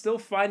I'm still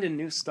finding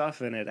new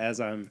stuff in it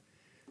as I'm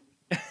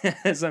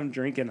as I'm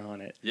drinking on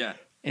it. Yeah.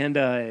 And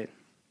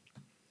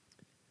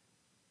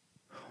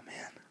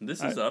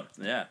this is up.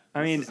 Yeah.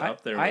 I mean, this is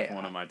up there with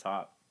one of my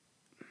top.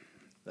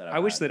 I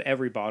wish that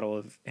every bottle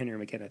of Henry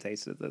McKenna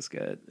tasted this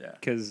good. Yeah.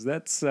 Because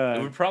that's it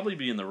would probably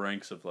be in the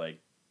ranks of like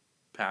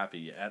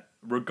Pappy,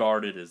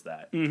 regarded as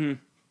that. Mm-hmm.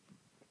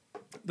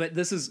 But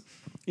this is,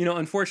 you know,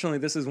 unfortunately,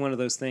 this is one of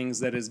those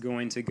things that is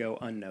going to go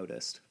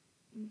unnoticed.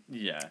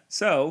 Yeah.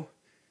 So,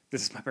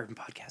 this is my Bourbon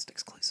Podcast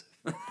exclusive.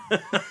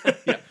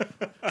 Yeah.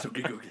 So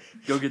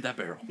go get that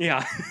barrel.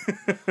 Yeah.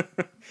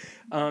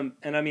 And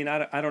I mean,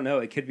 I don't know.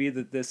 It could be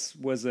that this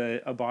was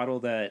a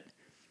bottle that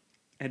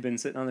had been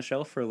sitting on the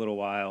shelf for a little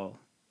while,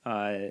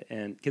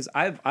 and because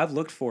I've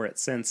looked for it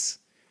since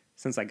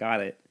I got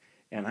it,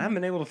 and I haven't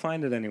been able to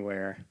find it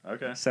anywhere.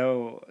 Okay.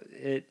 So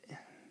it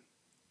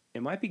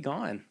might be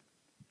gone.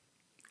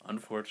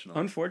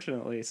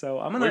 Unfortunately. So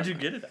I'm gonna. Where'd you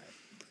get it at?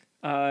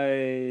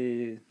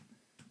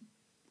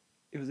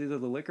 It was either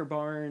the Liquor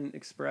Barn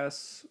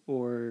Express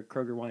or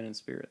Kroger Wine and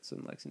Spirits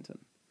in Lexington.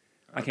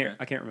 Okay.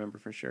 I can't remember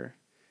for sure.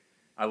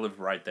 I live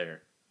right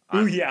there.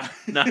 Oh yeah.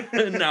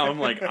 now I'm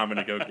like, I'm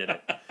gonna go get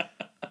it.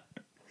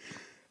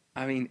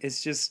 I mean,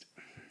 it's just.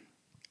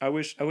 I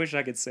wish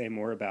I could say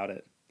more about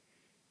it.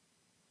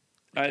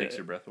 It takes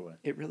your breath away.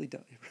 It really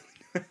does. It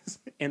really does.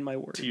 And my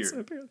words.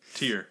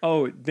 Tear.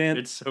 Oh man,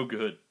 it's so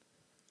good.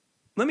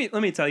 Let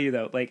me tell you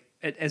though, like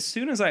as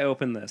soon as I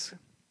open this,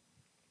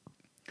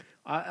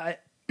 I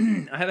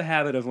I have a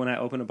habit of when I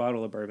open a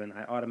bottle of bourbon,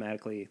 I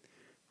automatically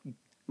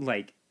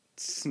like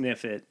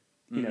sniff it,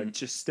 you know,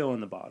 just still in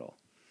the bottle.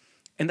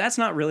 And that's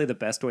not really the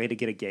best way to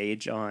get a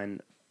gauge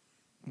on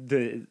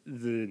the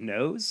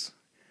nose,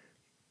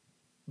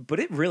 but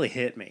it really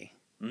hit me.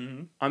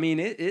 Mm-hmm. I mean,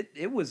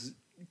 it was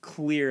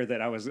clear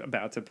that I was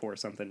about to pour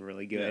something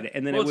really good. Yeah.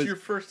 And then it's your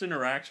first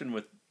interaction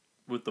with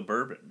the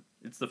bourbon.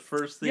 It's the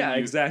first thing. Yeah,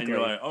 exactly. And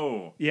you're like,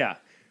 oh. Yeah.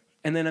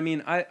 And then, I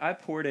mean, I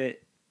poured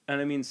it,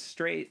 and I mean,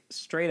 straight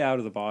out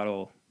of the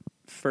bottle,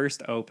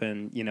 first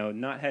open, you know,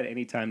 not had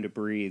any time to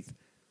breathe.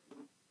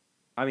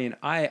 I mean,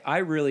 I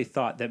really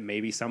thought that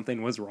maybe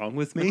something was wrong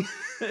with me.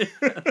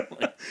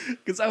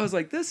 Because I was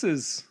like, this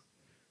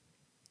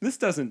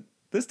doesn't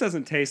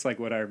taste like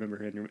what I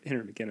remember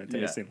Henry McKenna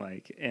tasting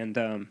like.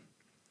 And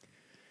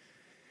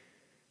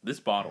this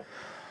bottle,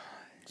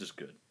 just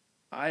good.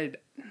 I'm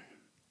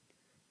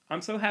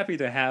so happy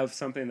to have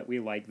something that we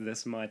like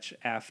this much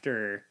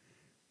after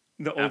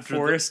the Old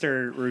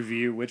Forester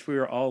review, which we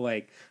were all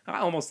like, I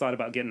almost thought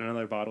about getting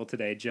another bottle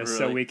today just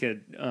so we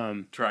could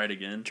try it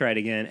again.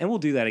 And we'll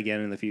do that again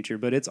in the future,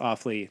 but it's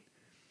awfully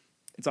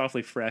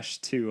fresh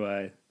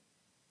to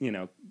you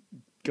know,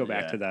 go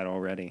back to that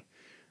already.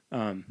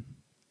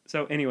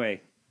 So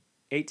anyway,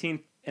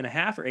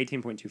 18.5 or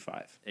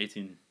 18.25?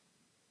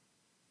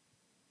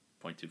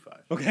 18.25.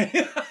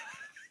 Okay.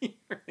 You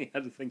really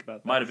had to think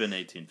about that. Might have been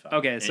 18.5.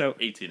 Okay, so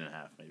 18 and a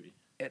half maybe.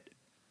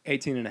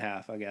 18 and a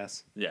half, I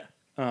guess. Yeah.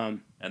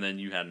 And then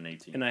you had an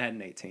 18. And I had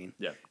an 18.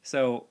 Yeah.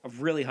 So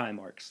really high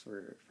marks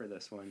for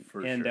this one.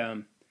 For and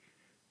sure.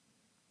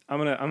 I'm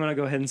gonna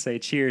go ahead and say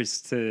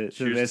cheers to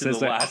Cheers this to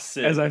the last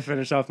sip. as I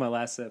finish off my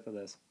last sip of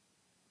this.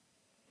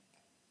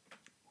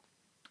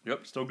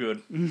 Yep, still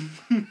good.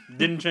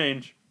 Didn't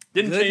change.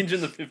 Didn't Good- change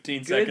in the 15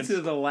 Good seconds.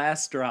 to the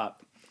last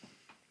drop.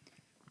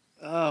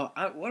 Oh,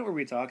 what were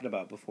we talking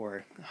about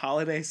before?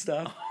 Holiday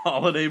stuff.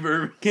 Holiday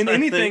bourbon. Can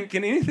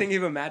anything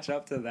even match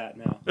up to that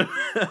now?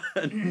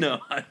 No,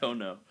 I don't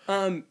know.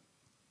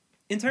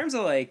 In terms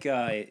of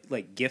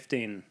like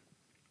gifting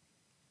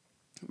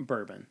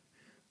bourbon,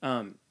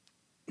 do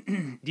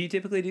you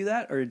typically do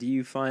that, or do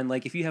you find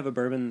like if you have a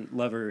bourbon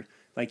lover,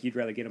 like you'd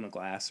rather get them a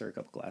glass or a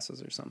couple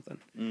glasses or something?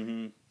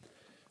 Mm-hmm.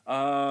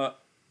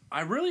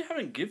 I really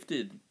haven't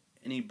gifted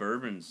any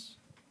bourbons,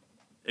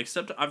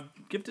 except I've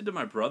gifted to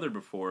my brother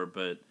before,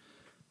 but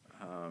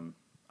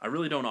I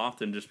really don't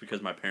often just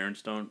because my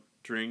parents don't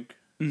drink,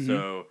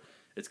 so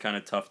it's kind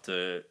of tough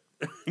to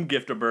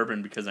gift a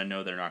bourbon because I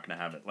know they're not going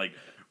to have it. Like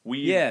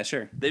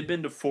Sure. They've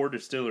been to 4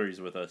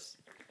 distilleries with us,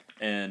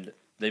 and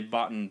they've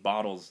bought in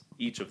bottles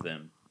each of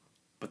them,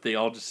 but they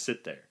all just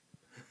sit there,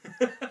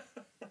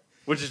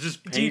 which is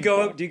just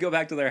painful. Do you go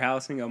back to their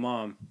house and go,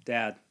 Mom,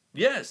 Dad,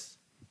 Yes.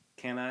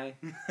 can I?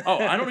 Oh,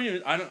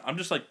 I'm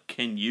just like,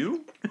 can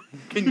you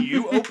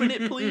open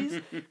it,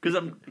 please? Because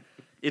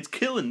it's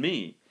killing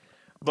me.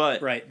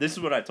 But Right. This is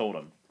what I told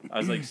him. I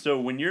was like, so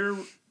when you're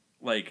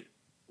like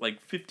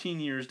 15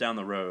 years down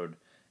the road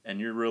and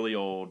you're really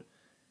old,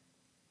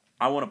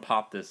 I want to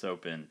pop this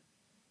open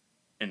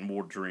and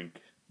we'll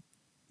drink.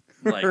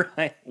 Like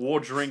Right. we'll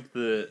drink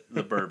the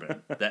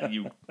bourbon that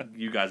you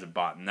guys have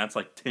bought, and that's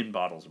like 10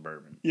 bottles of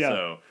bourbon. Yeah.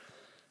 So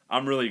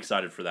I'm really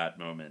excited for that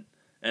moment,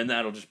 and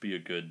that'll just be a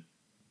good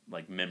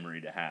like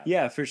memory to have.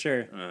 Yeah, for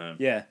sure.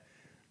 Yeah.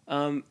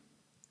 I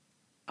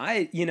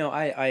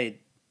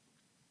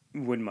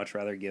would much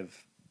rather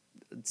give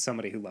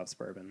somebody who loves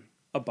bourbon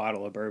a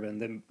bottle of bourbon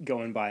than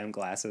go and buy them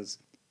glasses.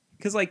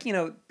 Because, like,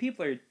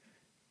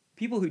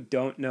 people who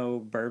don't know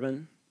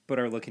bourbon but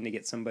are looking to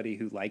get somebody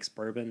who likes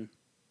bourbon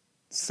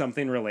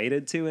something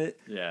related to it.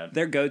 Yeah.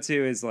 Their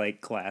go-to is,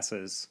 like,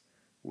 glasses,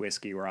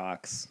 whiskey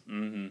rocks.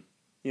 Mm-hmm.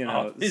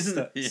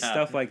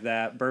 Stuff like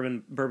that.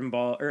 Bourbon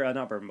ball, or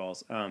not bourbon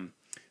balls.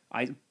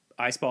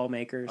 Ice ball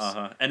makers.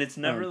 And it's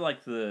never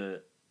like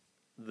the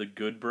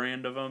good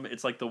brand of them.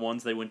 It's like the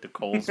ones they went to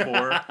Kohl's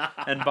for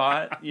and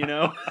bought.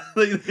 Like,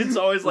 it's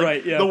always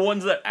like the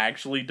ones that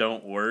actually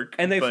don't work,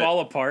 and they fall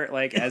apart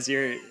like as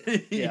you're.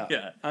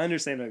 Yeah. I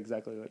understand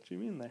exactly what you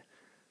mean there.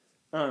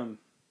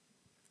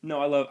 No,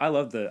 I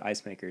love the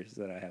ice makers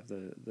that I have.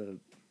 The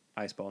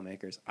ice ball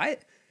makers. I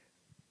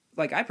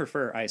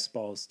prefer ice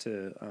balls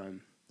to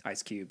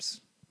ice cubes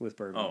with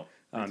bourbon.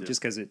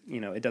 Just because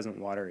it doesn't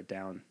water it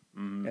down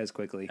as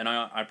quickly. And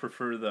I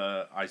prefer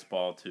the ice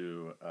ball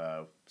to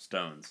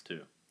Stones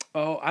too.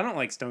 Oh, I don't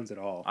like Stones at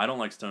all. I don't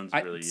like Stones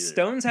really either.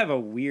 Stones have a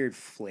weird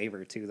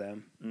flavor to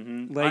them.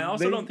 Mm-hmm. Like, I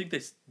also don't think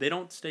they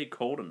don't stay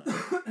cold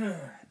enough.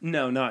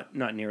 No, not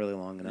nearly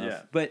long enough.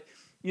 Yeah. But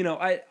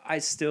I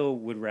still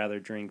would rather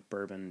drink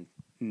bourbon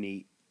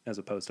neat as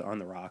opposed to on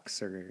the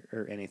rocks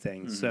or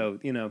anything. Mm-hmm. So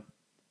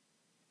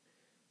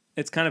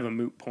it's kind of a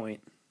moot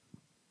point.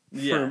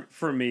 Yeah.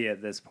 For me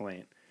at this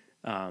point.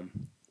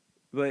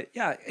 But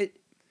yeah,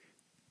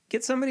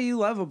 get somebody you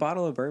love a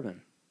bottle of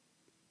bourbon.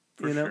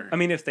 For sure. I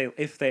mean, if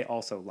they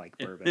also like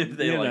bourbon, if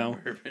they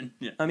like bourbon,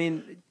 yeah. I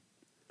mean,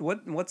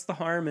 what's the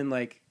harm in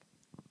going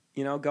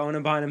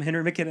and buying them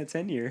Henry McKenna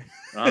 10-year?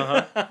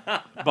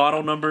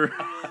 Bottle number.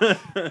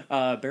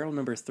 Barrel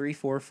number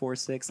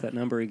 3446. That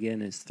number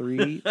again is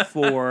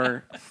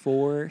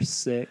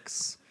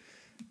 3446.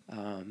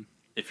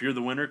 If you're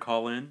the winner,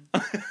 call in.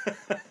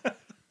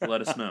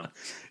 Let us know.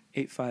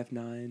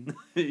 859.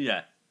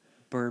 Yeah.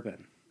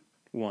 Bourbon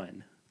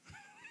 1.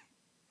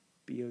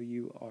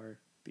 BOUR.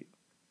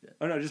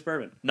 Oh no, just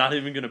bourbon. Not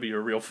even going to be your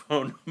real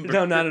phone number.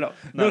 No, not at all.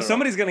 No,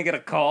 somebody's going to get a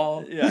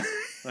call. Yeah.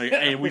 Like,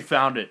 hey, we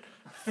found it.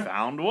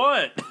 Found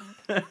what?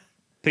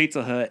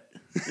 Pizza Hut.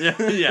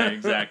 Yeah,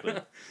 exactly.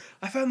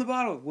 I found the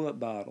bottle. What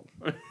bottle?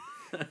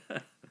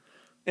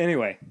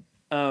 Anyway,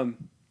 I'm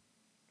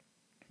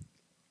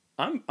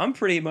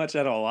pretty much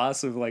at a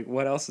loss of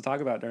what else to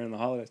talk about during the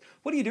holidays.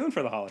 What are you doing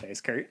for the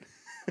holidays, Kurt?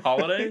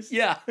 Holidays?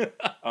 Yeah.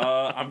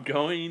 I'm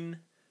going.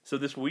 So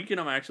this weekend,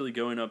 I'm actually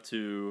going up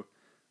to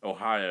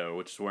Ohio,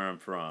 which is where I'm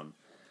from.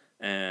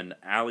 And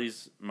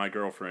Allie's my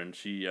girlfriend.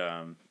 She's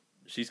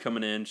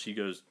coming in. She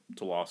goes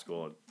to law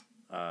school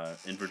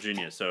in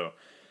Virginia. So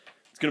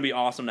it's gonna be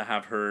awesome to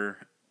have her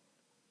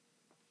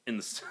in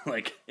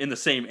the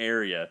same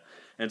area.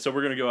 And so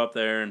we're gonna go up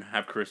there and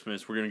have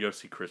Christmas. We're gonna go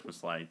see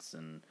Christmas lights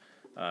and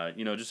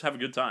just have a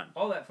good time.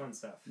 All that fun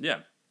stuff. Yeah.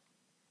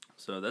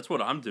 So that's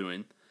what I'm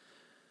doing.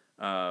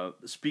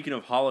 Speaking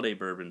of holiday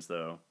bourbons,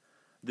 though,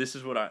 this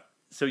is what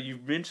so you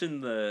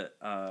mentioned the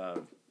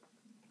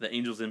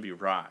Angel's Envy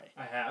Rye.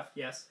 I have,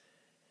 yes.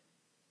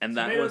 And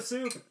Tomato that was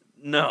soup.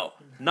 No,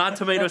 not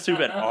tomato soup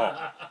at all.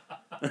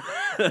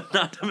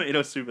 Not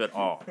tomato soup at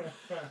all.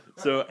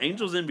 So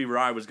Angel's Envy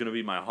Rye was going to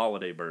be my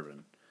holiday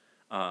bourbon.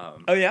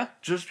 Oh yeah,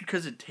 Just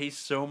because it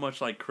tastes so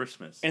much like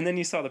Christmas. and then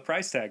you saw the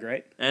price tag,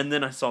 right? And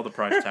then I saw the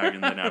price tag,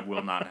 and then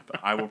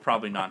I will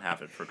probably not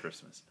have it for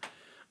Christmas.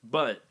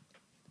 But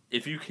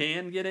if you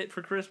can get it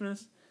for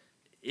Christmas,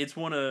 it's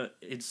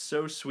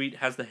so sweet,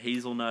 has the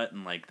hazelnut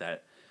and like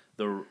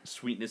the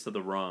sweetness of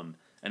the rum,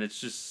 and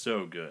it's just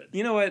so good.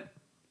 You know what?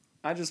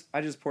 I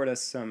just poured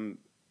us some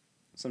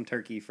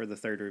turkey for the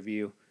third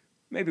review.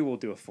 Maybe we'll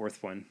do a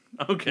fourth one.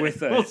 Okay,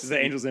 With we'll the see.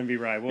 Angel's Envy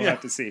Rye. We'll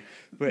have to see.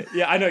 But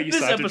yeah, I know you This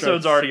still have to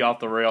episode's try. already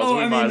off the rails. Oh,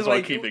 We I might mean, as well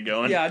like, keep it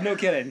going. Yeah, no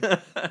kidding.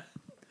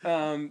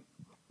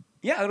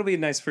 Yeah, it'll be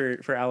nice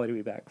for Allie to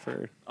be back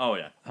for. Oh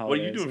yeah. What are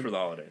you Holidays. doing for the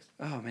holidays?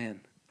 Oh man,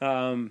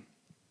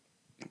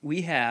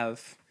 we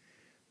have.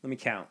 Let me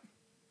count.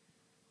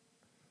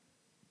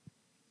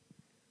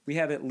 We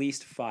have at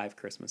least 5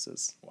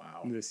 Christmases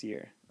Wow. this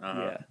year.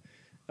 Uh-huh.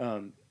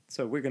 Yeah.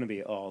 So we're gonna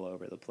be all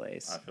over the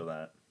place. I feel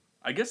that.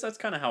 I guess that's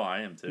kind of how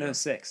I am too. No,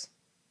 6.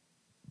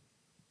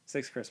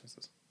 6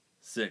 Christmases.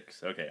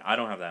 6. Okay, I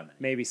don't have that many.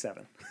 Maybe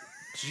 7.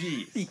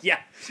 Jeez. Yeah.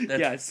 That's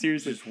Yeah,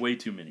 seriously. just way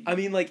too many. I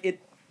mean, like,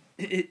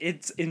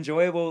 it's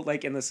enjoyable,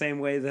 like, in the same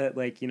way that,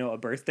 like, a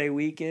birthday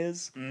week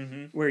is,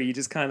 where you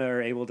just kind of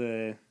are able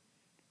to,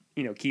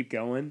 keep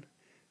going.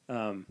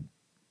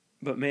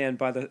 But, man,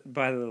 by the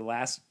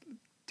last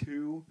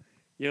 2,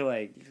 you're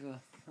like...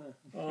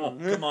 Oh,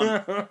 come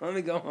on. Let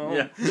me go home.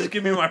 Yeah, just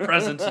give me my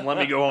presents and let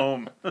me go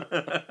home.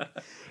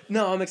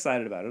 No, I'm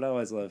excited about it. I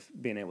always love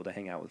being able to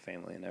hang out with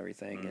family and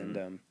everything.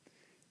 Mm-hmm.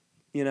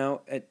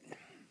 And,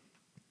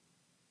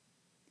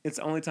 it's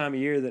the only time of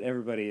year that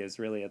everybody is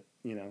really,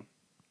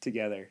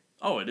 together.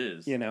 Oh, it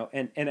is. And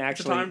It's a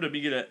actually... time to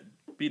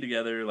be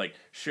together, like,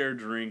 share a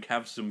drink,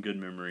 have some good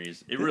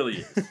memories. It really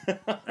is.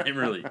 It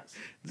really is.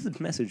 This is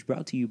a message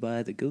brought to you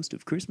by the Ghost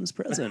of Christmas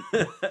Present.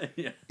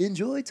 Yeah.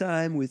 Enjoy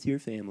time with your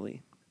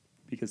family.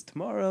 Because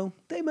tomorrow,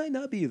 they might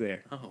not be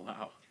there. Oh,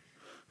 wow.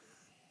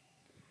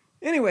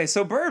 Anyway,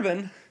 so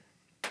bourbon.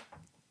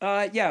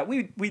 Yeah,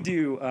 we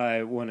do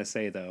want to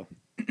say, though,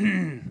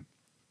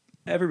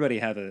 everybody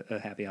have a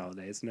happy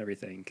holidays and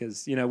everything.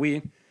 Because,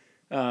 we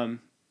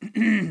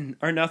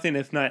are nothing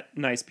if not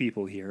nice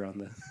people here on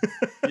the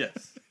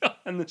Yes.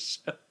 on the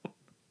show.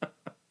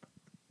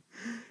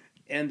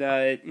 And,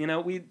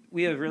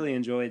 we have really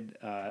enjoyed,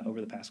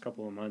 over the past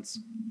couple of months,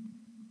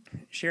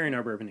 sharing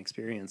our bourbon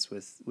experience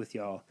with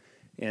y'all.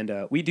 And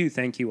we do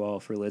thank you all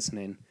for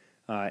listening.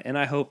 And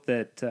I hope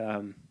that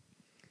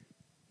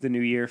the new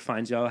year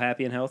finds y'all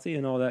happy and healthy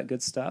and all that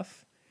good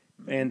stuff.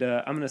 And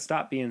I'm going to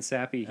stop being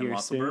sappy And here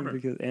lots of soon.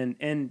 bourbon.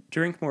 And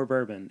drink more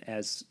bourbon,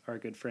 as our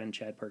good friend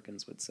Chad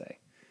Perkins would say.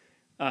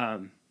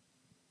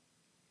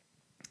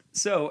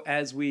 So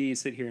as we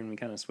sit here and we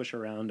kind of swish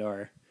around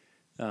our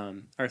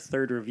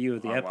third review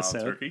of the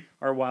episode,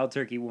 our Wild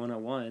Turkey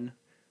 101,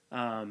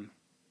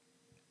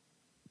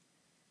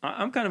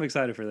 I'm kind of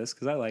excited for this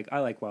because I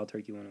like Wild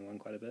Turkey 101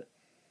 quite a bit.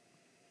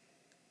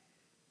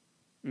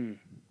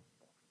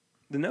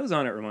 The nose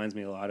on it reminds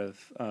me a lot of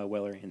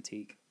Weller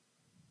Antique,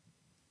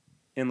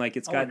 and like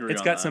it's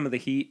got some of the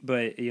heat,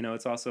 but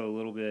it's also a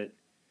little bit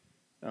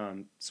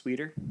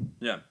sweeter.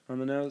 Yeah. On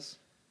the nose,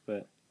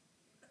 but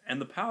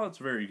and the palate's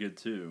very good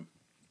too.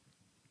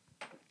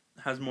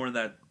 Has more of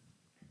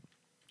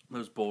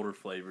those bolder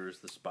flavors,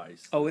 the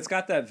spice. Oh, it's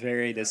got that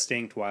very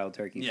distinct Wild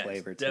Turkey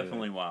flavor too.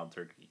 Definitely Wild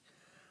Turkey.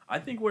 I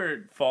think where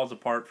it falls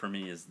apart for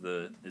me is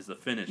the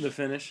finish. The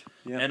finish,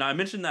 yeah. And I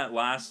mentioned that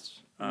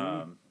last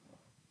no,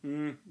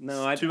 2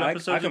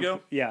 episodes ago.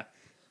 Yeah.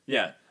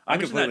 Yeah. I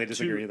completely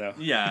disagree, though.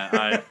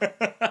 Yeah,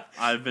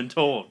 I've been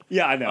told.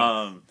 Yeah, I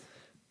know.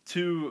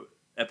 2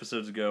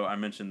 episodes ago, I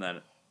mentioned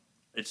that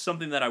it's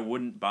something that I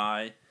wouldn't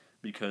buy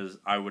because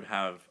I would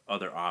have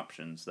other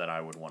options that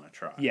I would want to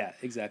try. Yeah,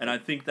 exactly. And I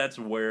think that's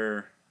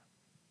where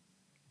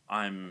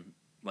I'm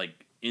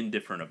like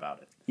indifferent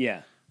about it.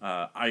 Yeah.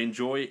 I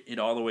enjoy it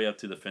all the way up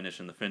to the finish,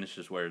 and the finish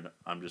is where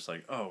I'm just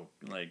like, oh,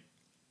 like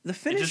the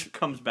finish it just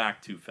comes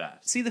back too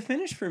fast. See, the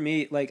finish for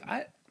me, like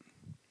I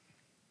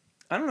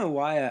don't know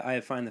why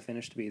I find the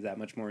finish to be that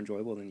much more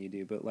enjoyable than you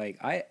do, but like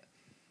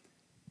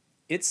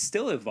it's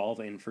still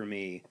evolving for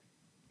me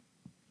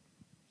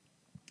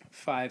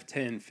 5,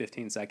 10,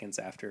 15 seconds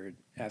after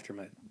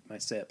my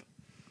sip.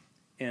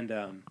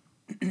 And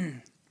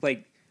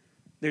like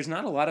there's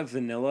not a lot of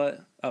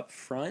vanilla up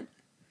front,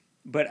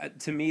 but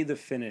to me the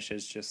finish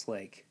is just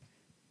like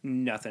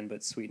nothing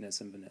but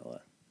sweetness and vanilla.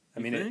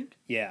 You think?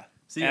 Yeah.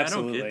 See,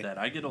 absolutely. I don't get that.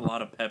 I get a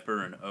lot of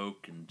pepper and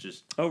oak and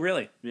just... Oh,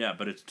 really? Yeah,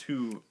 but it's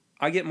too...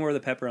 I get more of the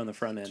pepper on the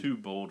front end. Too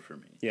bold for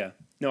me. Yeah.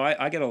 No,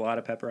 I get a lot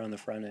of pepper on the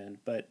front end,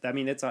 but I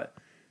mean it's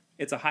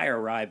a higher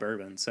rye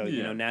bourbon, so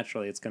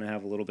naturally it's going to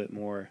have a little bit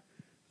more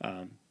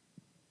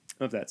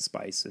of that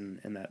spice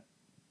and that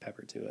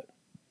pepper to it.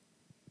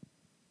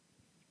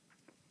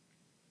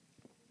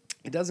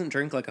 It doesn't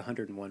drink like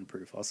 101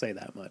 proof. I'll say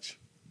that much.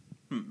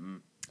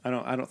 Mm-mm.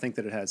 I don't think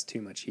that it has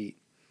too much heat.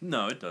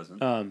 No, it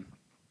doesn't.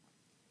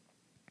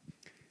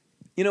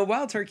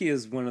 Wild Turkey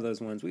is one of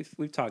those ones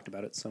we've talked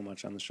about it so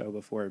much on the show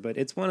before, but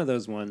it's one of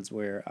those ones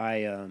where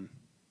I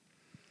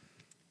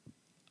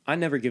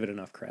never give it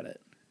enough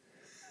credit.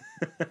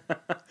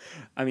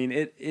 I mean,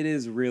 it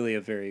is really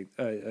a very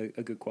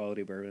a good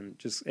quality bourbon.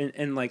 Just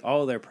and like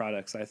all of their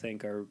products, I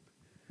think are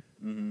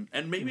and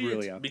maybe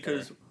really it's up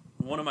because there.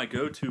 one of my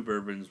go-to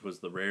bourbons was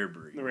the Rare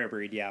Breed. The Rare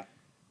Breed, yeah.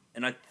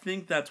 And I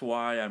think that's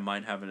why I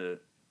might have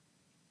it.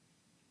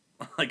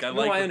 Like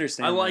I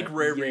understand. I like that.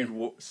 Rare Yeah.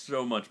 Breed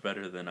so much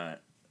better than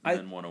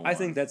 101. I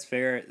think that's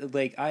fair.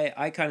 Like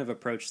I kind of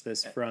approach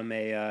this from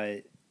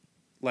a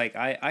like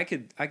I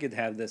could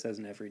have this as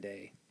an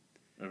everyday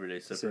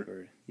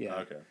sipper. Yeah.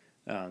 Okay.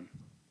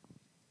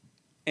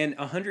 And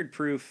 100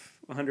 proof,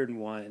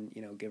 101,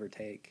 give or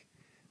take.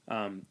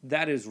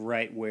 That is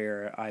right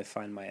where I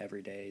find my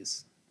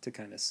everydays to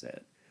kind of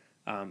sit.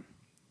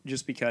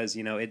 Just because,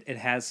 it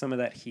has some of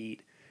that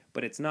heat,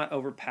 but it's not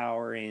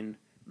overpowering.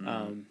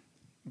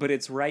 But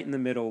it's right in the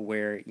middle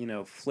where,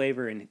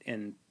 flavor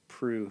and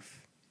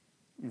proof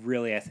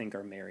really, I think,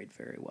 are married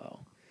very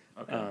well.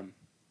 Okay.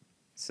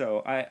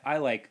 So I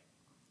like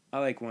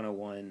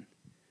 101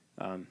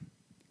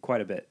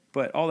 quite a bit.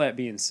 But all that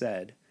being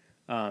said,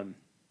 do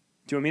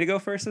you want me to go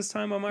first this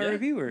time on my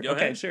review? Or? Go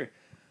Okay, ahead. sure.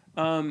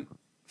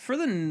 For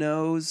the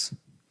nose,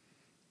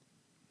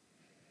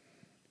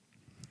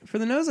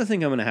 I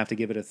think I'm going to have to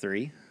give it a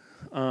 3.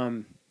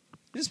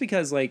 Just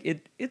because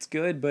it's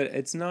good, but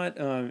it's not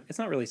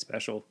really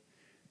special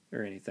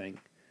or anything.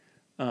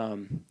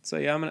 So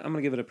yeah, I'm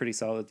gonna give it a pretty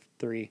solid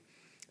 3.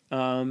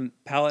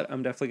 Palate,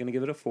 I'm definitely gonna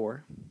give it a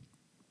 4.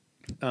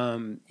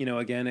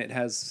 Again, it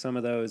has some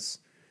of those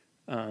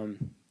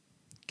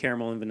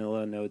caramel and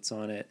vanilla notes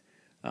on it.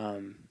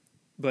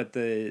 But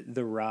the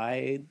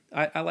rye,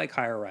 I like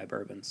higher rye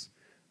bourbons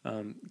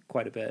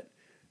quite a bit.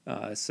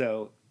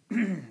 So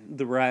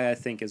the rye, I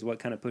think, is what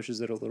kind of pushes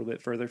it a little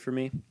bit further for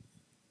me.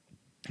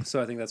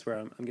 So I think that's where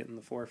I'm getting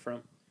the 4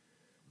 from.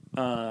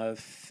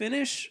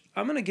 Finish,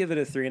 I'm going to give it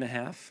a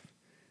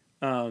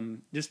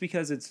 3.5. Just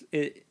because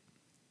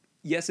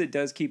yes, it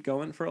does keep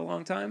going for a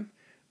long time.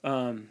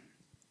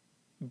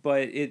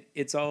 But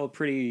it's all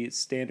pretty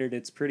standard.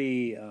 It's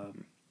pretty,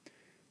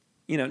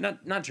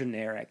 not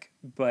generic,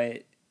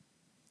 but,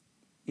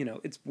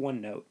 it's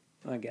one note,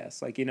 I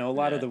guess. Like, a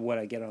lot of what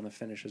I get on the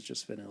finish is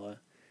just vanilla.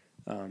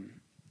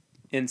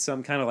 And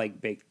some kind of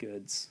like baked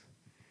goods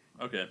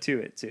to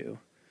it too.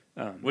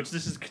 Which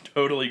this is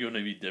totally going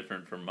to be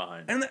different from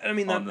mine. And I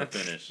mean, on the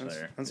finish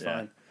that's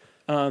fine.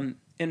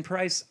 In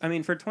price, I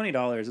mean, for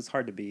 $20, it's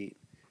hard to beat.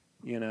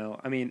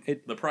 I mean,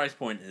 the price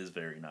point is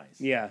very nice.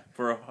 Yeah,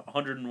 for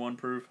 101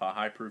 proof, a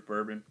high proof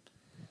bourbon,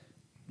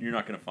 you're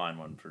not going to find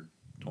one for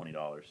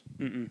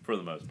 $20 for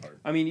the most part.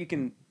 I mean, you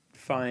can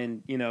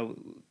find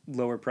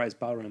lower priced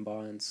bottle and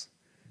bonds,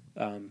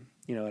 at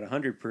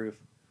 100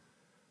 proof.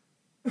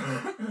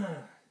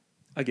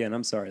 Again,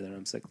 I'm sorry that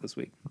I'm sick this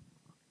week.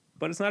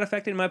 But it's not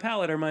affecting my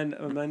palate or my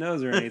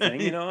nose or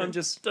anything. I'm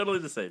just totally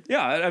the same.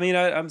 Yeah, I mean,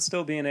 I'm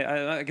still being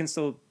I can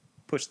still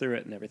push through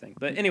it and everything.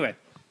 But anyway,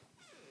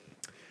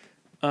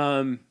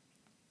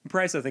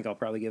 price, I think I'll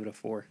probably give it a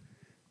 4,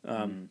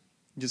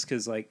 just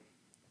because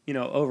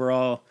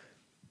overall,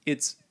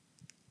 it's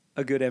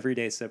a good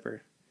everyday sipper.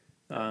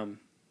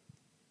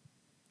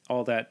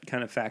 All that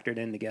kind of factored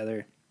in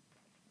together.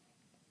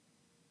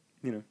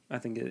 I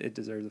think it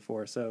deserves a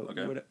 4. So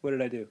okay. What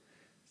did I do?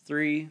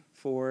 3,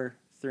 4.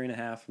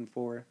 3.5 and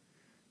 4.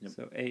 Yep.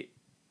 So 8.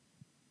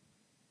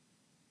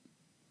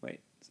 Wait,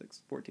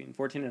 6, 14.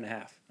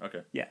 14.5.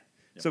 Okay. Yeah.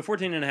 Yep. So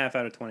 14.5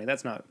 out of 20.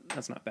 That's not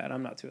bad.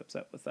 I'm not too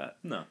upset with that.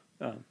 No.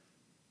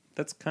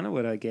 That's kind of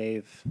what I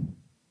gave.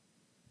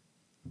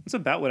 It's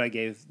about what I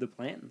gave the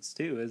Blantons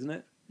too, isn't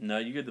it? No,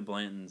 you get the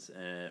Blantons,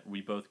 and we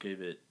both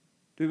gave it.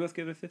 Do we both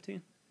give it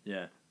 15?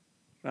 Yeah.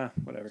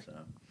 Whatever.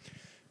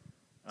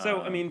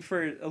 So I mean,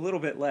 for a little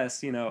bit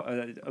less,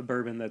 a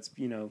bourbon that's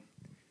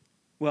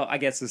well, I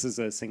guess this is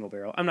a single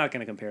barrel. I'm not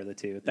going to compare the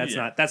two. That's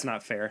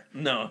not fair.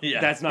 No,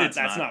 yeah, that's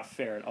not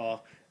fair at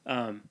all.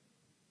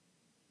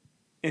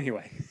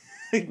 Anyway,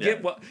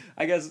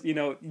 I guess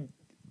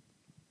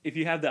if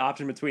you have the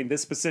option between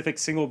this specific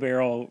single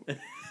barrel,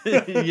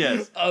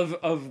 yes,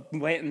 of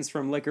Blanton's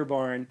from Liquor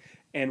Barn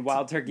and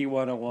Wild Turkey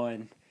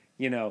 101,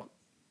 they're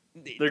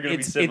going to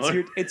be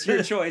similar. It's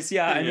your choice.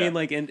 Yeah, I Yeah.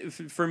 mean, and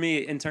for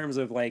me, in terms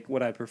of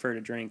what I prefer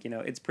to drink,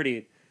 it's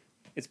pretty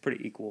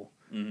equal.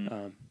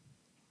 Mm-hmm.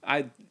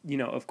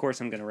 Of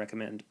course, I'm going to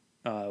recommend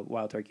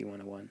Wild Turkey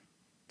 101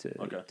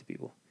 to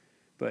people.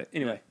 But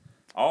anyway,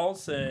 I'll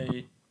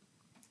say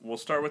we'll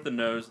start with the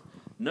nose.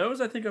 Nose,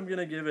 I think I'm going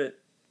to give it.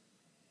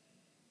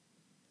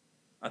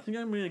 I think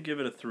I'm going to give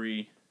it a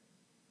 3.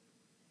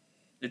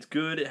 It's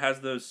good. It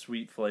has those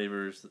sweet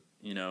flavors,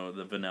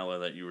 the vanilla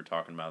that you were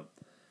talking about.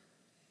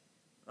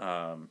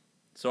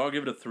 So I'll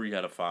give it a 3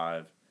 out of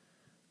 5.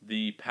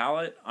 The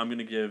palate, I'm going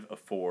to give a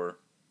 4.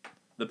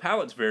 The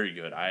palate's very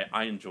good.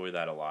 I enjoy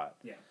that a lot.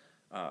 Yeah.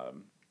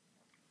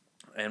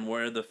 And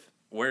where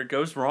it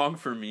goes wrong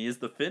for me is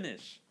the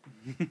finish.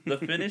 The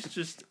finish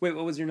just wait.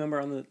 What was your number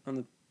on the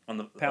on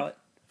the palate?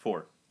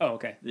 4. Oh,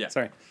 okay. Yeah.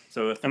 Sorry.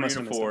 So a 3 must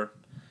and a have missed 4.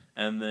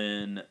 And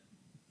then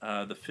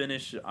the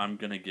finish, I'm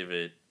going to give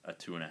it a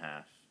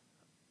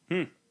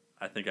 2.5.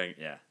 I think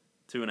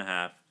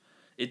 2.5.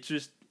 It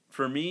just,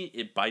 for me,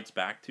 it bites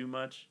back too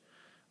much.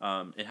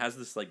 It has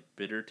this like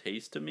bitter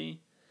taste to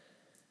me.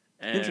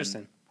 And,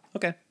 Interesting.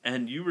 Okay.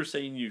 And you were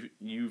saying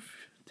you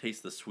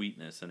taste the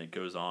sweetness and it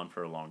goes on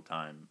for a long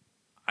time.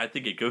 I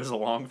think it goes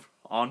on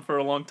for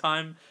a long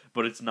time,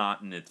 but it's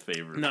not in its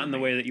favor. Not in the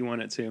way that you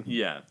want it to.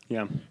 Yeah.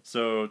 Yeah.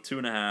 So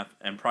 2.5,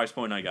 and price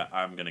point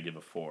I'm gonna give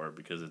a 4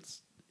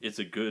 because it's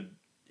a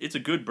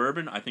good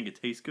bourbon. I think it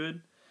tastes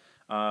good,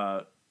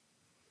 and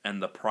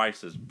the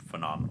price is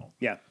phenomenal.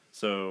 Yeah.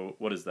 So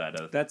what is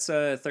that? That's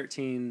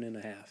 13 and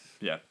a half.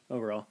 Yeah.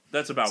 Overall.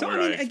 That's about So where I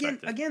mean, I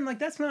expected. again, like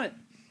that's not.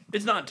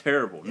 It's not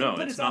terrible. No,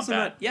 but it's not also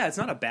bad. it's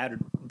not a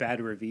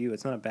bad review.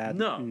 It's not a bad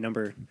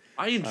number.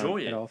 I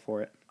enjoy it at all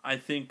for it. I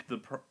think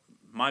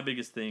my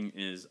biggest thing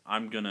is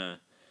I'm gonna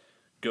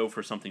go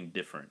for something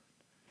different.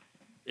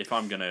 If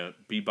I'm gonna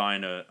be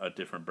buying a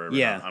different bourbon,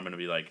 I'm gonna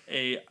be like,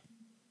 hey,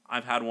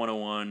 I've had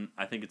 101.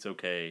 I think it's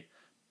okay,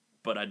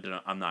 but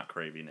I'm not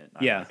craving it.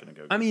 I'm not gonna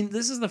go. I mean,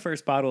 this is the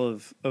first bottle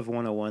of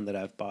 101 that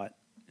I've bought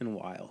in a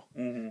while.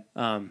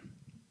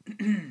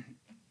 Mm-hmm.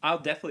 I'll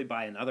definitely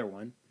buy another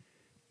one.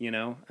 You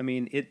know, I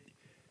mean,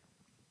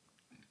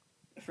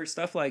 for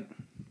stuff like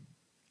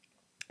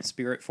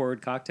spirit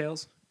forward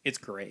cocktails, it's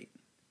great.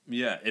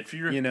 Yeah, if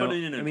you're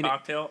putting it in a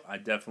cocktail, I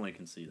definitely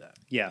can see that.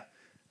 Yeah.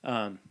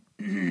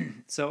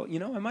 So,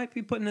 I might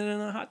be putting it in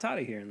a hot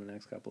toddy here in the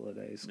next couple of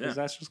days because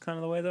that's just kind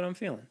of the way that I'm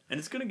feeling. And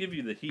it's going to give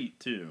you the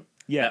heat, too.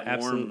 Yeah,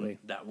 absolutely.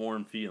 That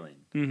warm feeling.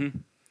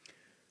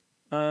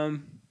 Mm-hmm.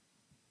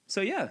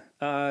 So,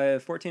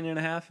 14 and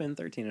a half and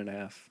 13 and a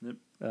half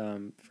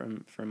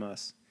from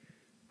us.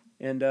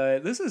 And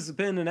this has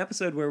been an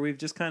episode where we've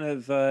just kind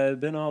of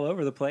been all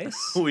over the place.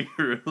 We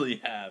really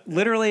have.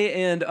 Literally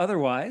and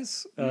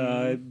otherwise.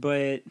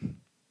 But,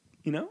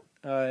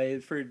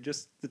 for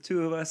just the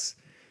two of us,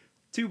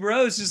 two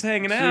bros just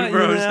hanging out. Two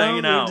bros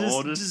hanging out.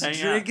 We'll just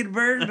drinking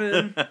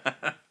bourbon.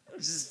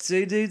 Just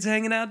two dudes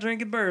hanging out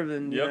drinking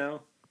bourbon, you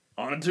know.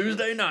 On a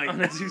Tuesday night.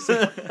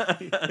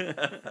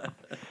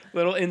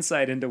 Little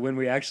insight into when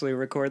we actually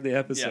record the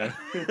episode.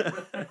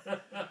 Yeah.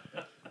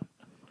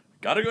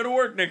 Gotta go to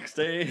work next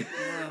day.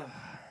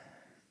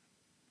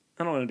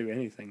 I don't want to do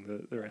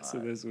anything the rest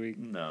of this week.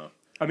 No.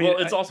 I mean,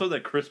 it's also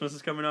that Christmas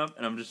is coming up,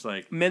 and I'm just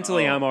like...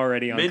 Mentally, I'm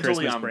already on Christmas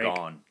break. Mentally, I'm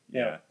gone.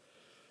 Yeah.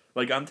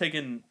 Like,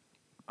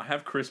 I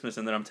have Christmas,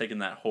 and then I'm taking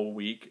that whole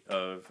week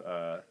of,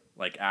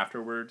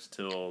 afterwards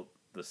till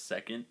the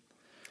 2nd.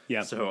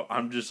 Yeah. So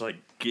I'm just like,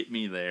 get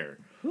me there.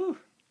 Whew.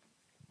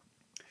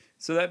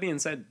 So that being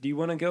said, do you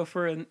want to go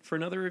for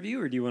another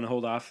review, or do you want to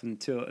hold off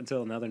until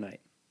another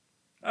night?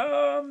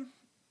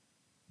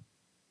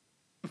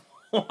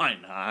 Why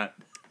not?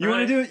 You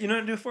want to do it? You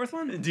want to do a fourth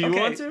one? Do you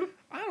want to?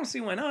 I don't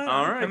see why not.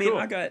 All right. I mean, cool.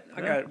 I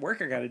got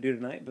work I got to do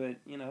tonight, but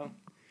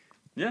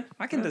yeah,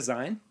 I can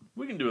design.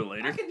 We can do it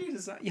later. I can do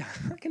design. Yeah,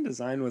 I can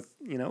design with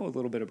a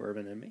little bit of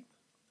bourbon in me.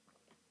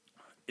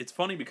 It's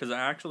funny because I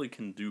actually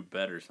can do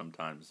better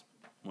sometimes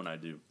when I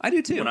do. I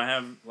do too. When I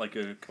have like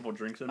a couple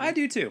drinks in me. I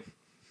do too,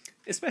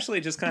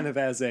 especially just kind of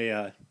as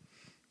a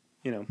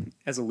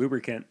as a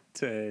lubricant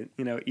to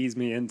ease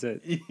me into.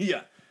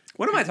 Yeah.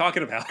 What am I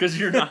talking about? Because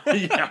you're not.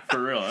 Yeah,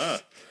 for real.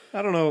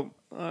 I don't know.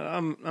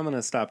 I'm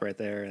gonna stop right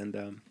there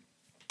and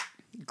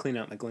clean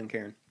out my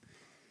Glencairn.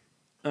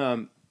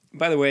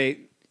 By the way,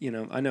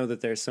 I know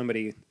that there is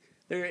somebody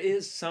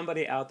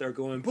out there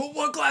going, but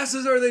what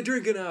glasses are they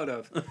drinking out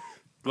of?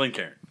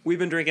 Glencairn. We've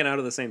been drinking out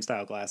of the same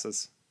style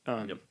glasses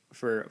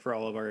for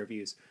all of our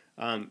reviews.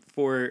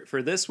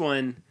 For this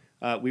one,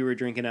 we were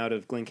drinking out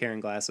of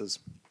Glencairn glasses.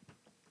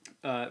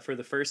 For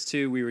the first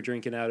two, we were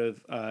drinking out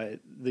of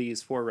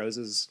these Four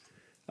Roses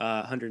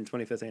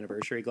 125th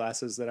anniversary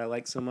glasses that I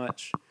like so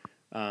much.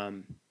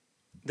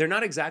 They're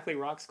not exactly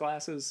rocks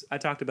glasses. I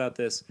talked about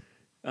this,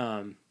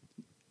 and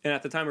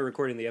at the time of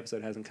recording, the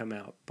episode hasn't come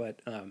out.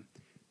 But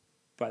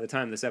by the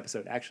time this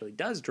episode actually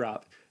does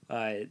drop,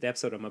 the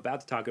episode I'm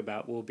about to talk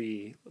about will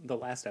be the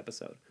last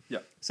episode. Yeah.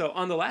 So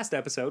on the last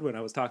episode, when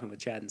I was talking with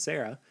Chad and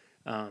Sarah,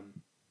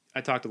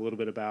 I talked a little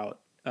bit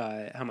about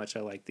how much I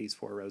like these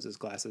Four Roses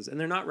glasses, and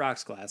they're not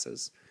rocks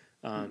glasses.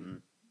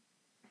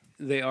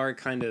 They are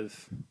kind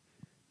of.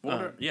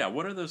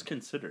 What are those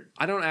considered?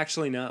 I don't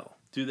actually know.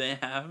 Do they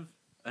have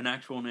an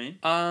actual name?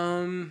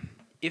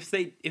 If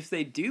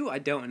they do, I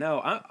don't know.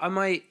 I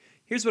might.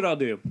 Here's what I'll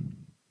do.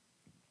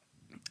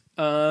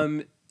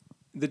 The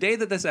day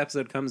that this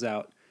episode comes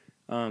out,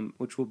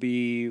 which will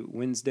be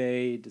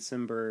Wednesday,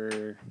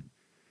 December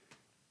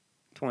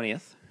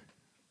 20th,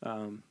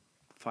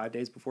 5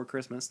 days before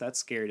Christmas. That's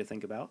scary to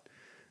think about.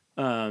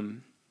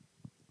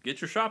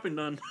 Get your shopping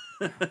done.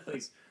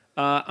 Please.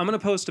 I'm going to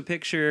post a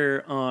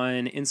picture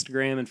on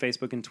Instagram and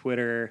Facebook and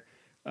Twitter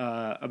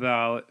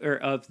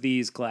of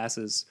these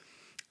glasses.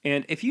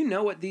 And if you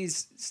know what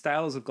these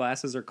styles of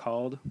glasses are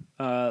called,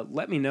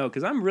 let me know,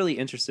 because I'm really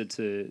interested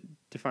to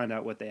find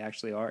out what they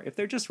actually are. If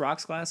they're just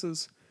rocks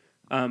glasses,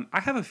 I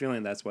have a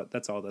feeling that's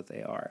all that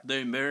they are.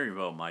 They very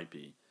well might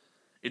be.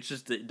 It's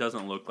just it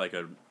doesn't look like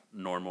a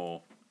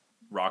normal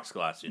rocks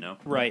glass, you know?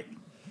 Right.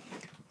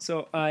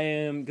 So I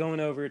am going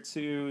over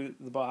to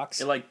the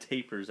box. It like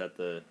tapers at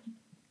the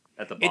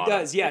bottom. It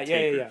does, yeah.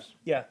 tapers.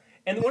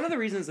 And one of the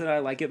reasons that I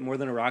like it more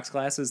than a rocks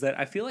glass is that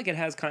I feel like it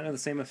has kind of the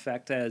same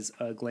effect as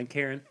a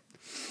Glencairn.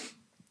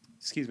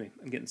 Excuse me,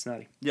 I'm getting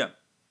snotty. Yeah.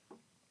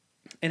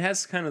 It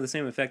has kind of the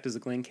same effect as a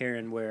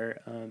Glencairn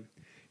where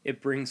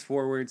it brings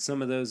forward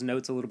some of those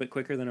notes a little bit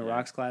quicker than a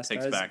rocks glass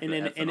Takes does. back And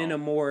the in a ethanol.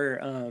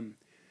 more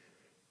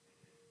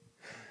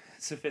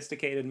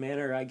sophisticated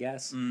manner, I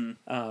guess.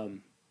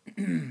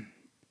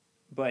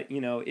 But,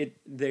 you know,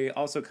 they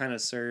also kind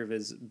of serve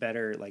as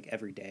better, like,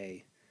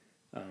 everyday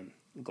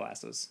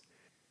glasses.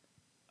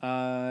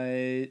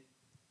 You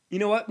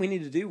know what we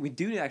need to do? We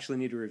do actually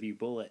need to review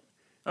Bullet.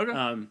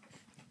 Okay.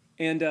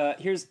 And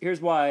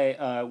here's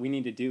why we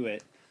need to do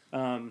it.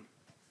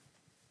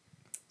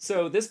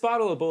 So this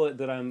bottle of Bullet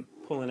that I'm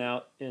pulling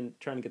out and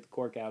trying to get the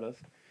cork out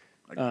of,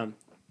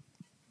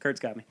 Kurt's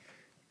got me,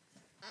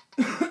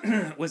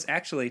 was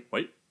actually...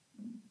 Wait.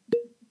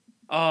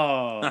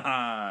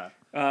 Oh...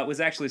 was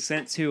actually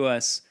sent to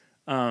us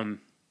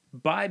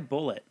by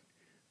Bullet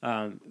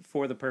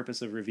for the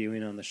purpose of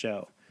reviewing on the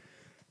show.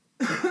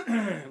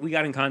 We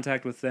got in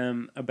contact with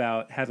them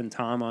about having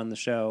Tom on the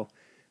show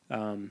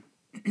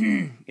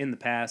in the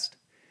past,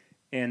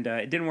 and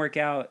it didn't work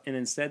out. And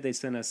instead, they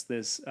sent us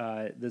this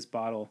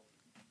bottle,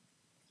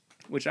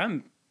 which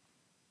I'm,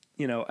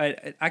 you know,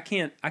 I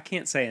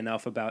can't say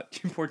enough about.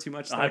 You pour too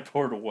much stuff? I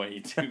poured way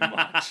too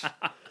much.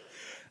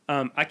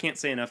 I can't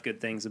say enough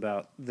good things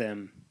about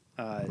them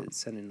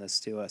sending this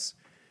to us.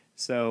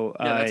 So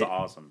Yeah, that's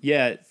awesome.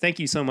 Yeah, thank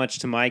you so much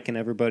to Mike and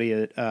everybody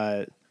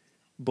at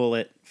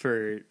Bullet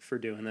for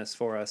doing this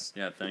for us.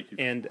 Yeah, thank you.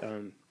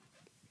 And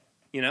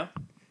you know,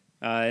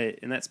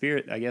 in that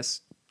spirit, I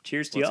guess,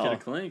 cheers to Let's y'all. get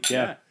a clink.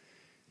 Yeah. Yeah.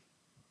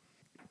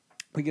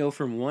 We go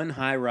from one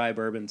high rye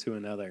bourbon to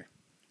another.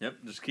 Yep,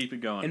 just keep it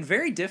going. And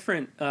very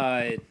different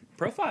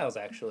profiles,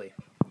 actually.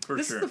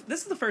 For sure.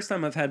 This is the first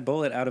time I've had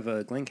Bullet out of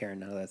a Glencairn,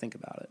 now that I think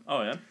about it.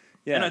 Oh, yeah?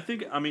 Yeah. And I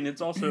think, I mean,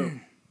 it's also,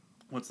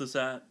 what's this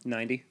at?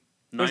 90.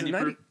 90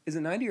 90? Is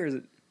it 90 or is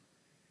it...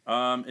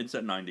 It's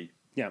at 90.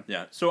 Yeah.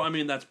 Yeah. So, I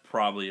mean, that's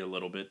probably a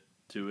little bit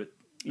to it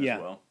as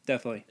well.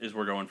 Definitely. Is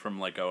we're going from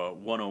like a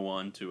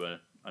 101 to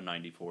a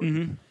 94.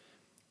 Mm-hmm.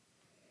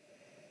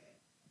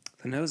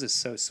 The nose is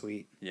so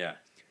sweet. Yeah.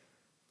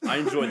 I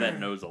enjoy that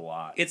nose a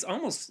lot. It's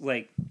almost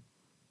like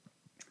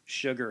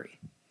sugary.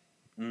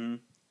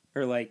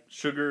 Or like...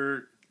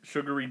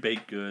 Sugary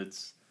baked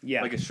goods.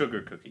 Yeah. Like a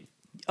sugar cookie.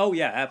 Oh,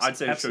 yeah, I'd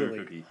say a absolutely.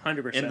 sugar cookie.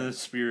 100%. In the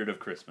spirit of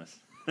Christmas.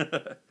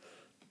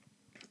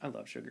 I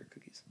love sugar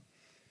cookies.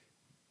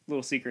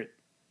 Little secret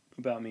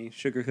about me,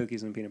 sugar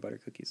cookies and peanut butter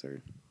cookies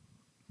are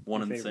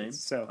One my and the same?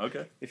 favorites. So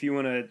Okay. if you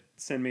want to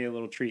send me a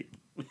little treat,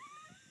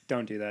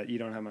 don't do that. You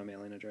don't have my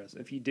mailing address.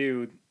 If you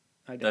do,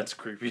 hi, Dad. That's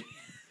creepy.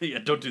 Yeah,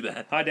 don't do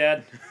that. Hi,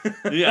 Dad.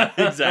 Yeah,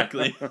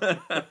 exactly.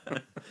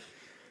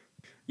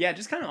 Yeah,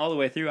 just kind of all the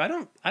way through. I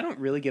don't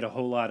really get a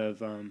whole lot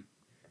of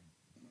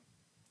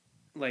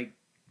like,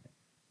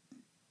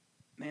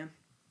 man,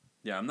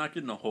 Yeah, I'm not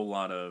getting a whole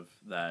lot of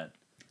that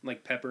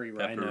like peppery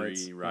rye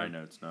notes. rye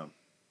notes, no.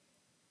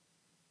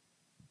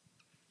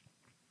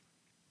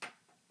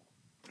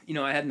 You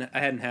know, I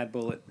hadn't had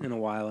Bullet in a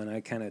while, and I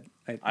haven't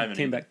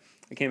came either. back.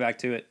 I came back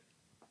to it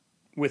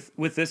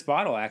with this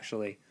bottle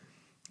actually,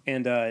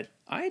 and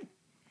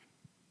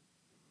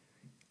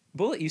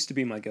Bullet used to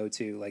be my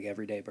go-to like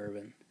everyday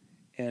bourbon,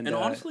 and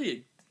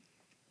honestly,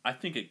 I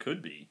think it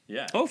could be.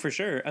 Yeah. oh, for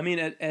sure. I mean,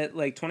 at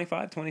like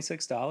 $25,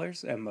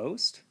 $26 at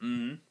most.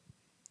 Mm-hmm.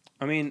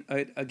 I mean,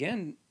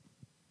 again,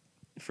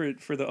 for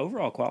the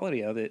overall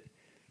quality of it,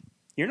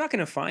 you're not going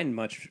to find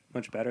much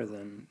better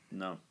than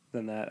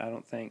that. I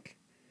don't think.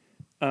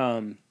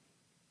 The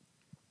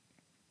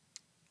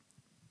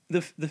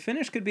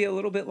finish could be a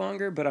little bit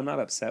longer, but I'm not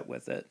upset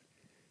with it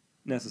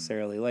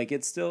necessarily. Like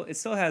it still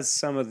has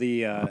some of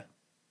the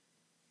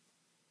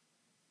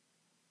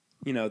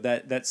you know,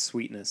 that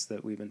sweetness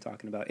that we've been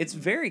talking about. It's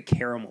very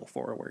caramel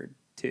forward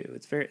too.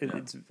 It's very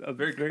it's a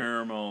Very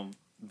caramel,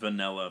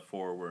 vanilla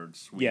forward,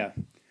 sweet. Yeah.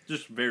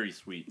 Just very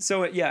sweet.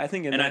 So yeah, I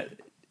think in And that.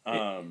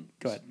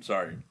 Go ahead.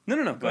 Sorry.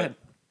 No. Go ahead.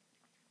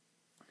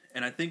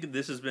 And I think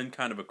this has been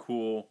kind of a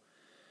cool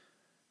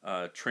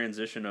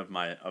transition of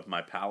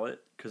my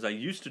palate, because I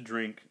used to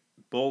drink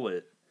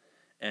Bullet,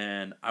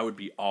 and I would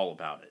be all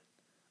about it.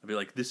 I'd be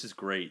like, "This is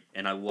great,"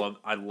 and I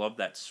love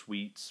that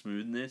sweet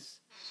smoothness.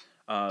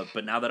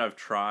 But now that I've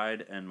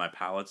tried and my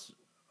palate's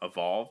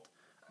evolved,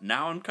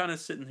 now I'm kind of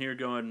sitting here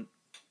going,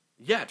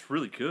 "Yeah, it's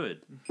really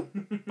good,"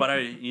 but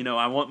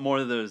I want more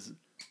of those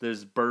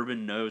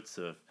bourbon notes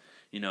of,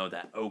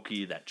 that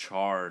oaky, that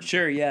charred.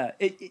 Sure, yeah.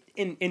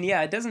 And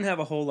yeah, it doesn't have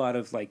a whole lot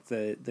of like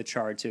the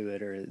char to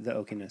it or the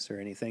oakiness or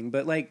anything.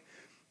 But like,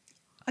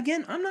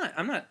 again,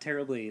 I'm not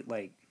terribly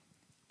like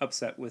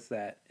upset with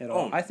that at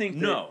all. I think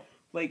that, no.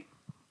 like,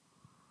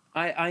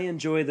 I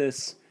enjoy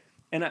this,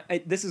 and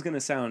this is gonna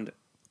sound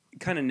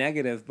kind of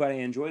negative, but I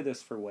enjoy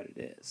this for what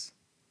it is.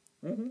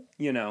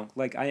 You know,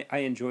 like I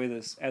enjoy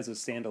this as a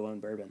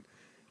standalone bourbon.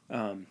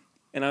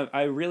 And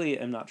I really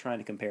am not trying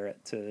to compare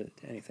it to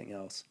anything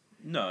else.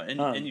 No,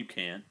 and you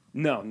can't.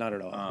 No, not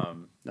at all.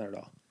 Not at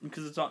all.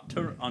 Because it's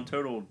on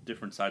total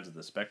different sides of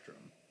the spectrum.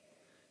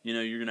 You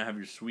know, you're going to have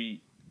your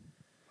sweet,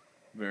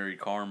 very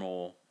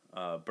caramel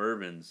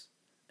bourbons,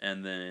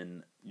 and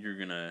then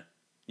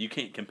you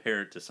can't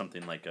compare it to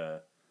something like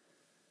a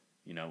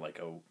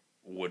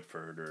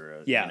Woodford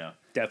or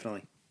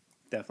definitely.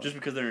 Just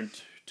because they're in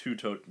two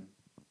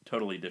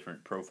totally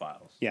different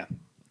profiles. Yeah.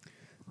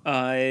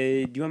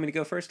 Do you want me to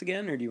go first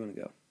again, or do you want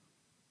to go?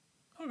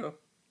 I'll go.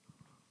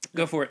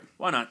 Go for it.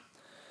 Why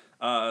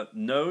not?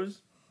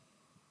 Nose.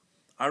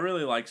 I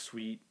really like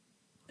sweet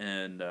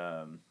and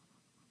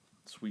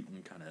sweet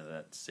and kind of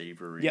that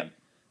savory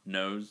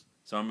nose.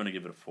 So I'm gonna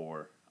give it a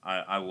 4.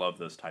 I love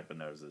those type of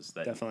noses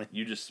that definitely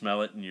you just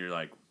smell it and you're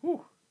like,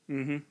 whew,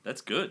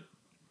 that's good.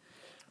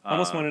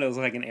 Almost wanted it as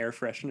like an air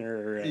freshener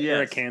or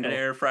a candle. An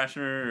air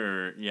freshener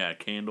or a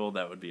candle.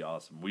 That would be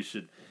awesome. We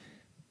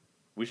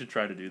should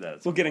try to do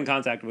that. We'll get in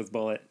contact with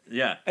Bullet.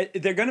 Yeah,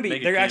 they're gonna be.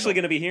 They're actually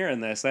gonna be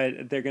hearing this.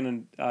 They're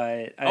gonna.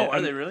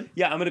 Are they really?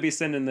 Yeah, I'm gonna be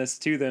sending this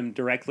to them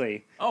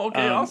directly. Oh,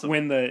 okay, awesome.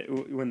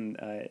 When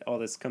all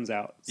this comes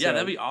out. So, yeah,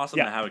 that'd be awesome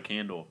to have a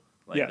candle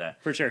like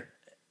that. For sure.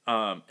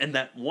 And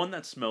that one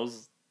that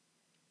smells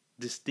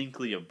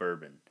distinctly of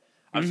bourbon.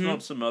 I've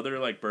smelled some other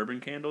like bourbon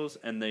candles,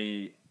 and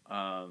they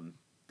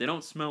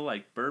don't smell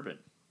like bourbon.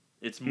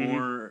 It's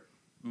more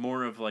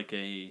of like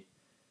a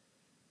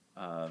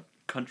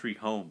country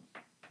home.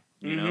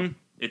 You know,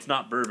 it's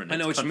not bourbon. It's I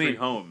know what country you mean.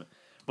 home,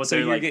 but So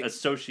they you're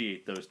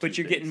associate those two. But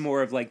you're things. getting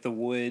more of like the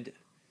wood,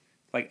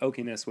 like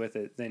oakiness with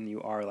it than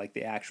you are like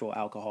the actual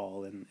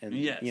alcohol and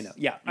yes. you know.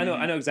 Yeah, I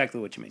know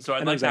exactly what you mean. So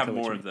I'd like to have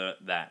more of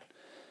that.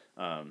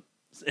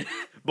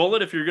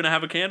 Bullet, if you're gonna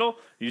have a candle,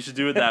 you should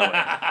do it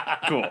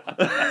that way. Cool.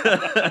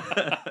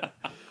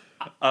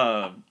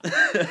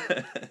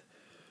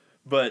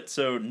 But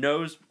so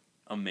nose,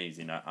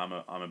 amazing. I'm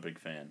a big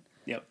fan.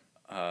 Yep.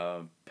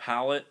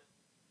 Palate,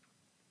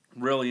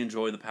 really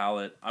enjoy the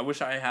palate. I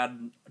wish I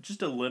had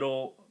just a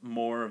little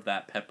more of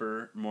that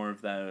pepper, more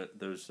of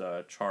those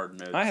charred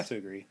notes. I have to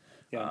agree.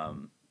 Yeah.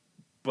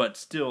 But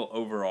still,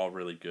 overall,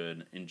 really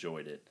good.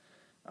 Enjoyed it.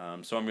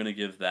 So I'm gonna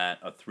give that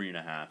a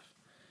 3.5,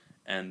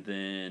 and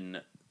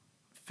then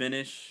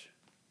finish.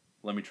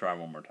 Let me try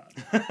one more time.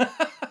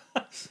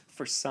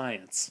 For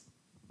science.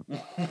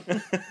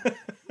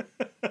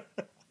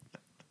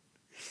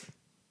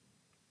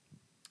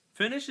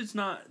 Finish,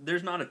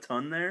 there's not a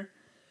ton there,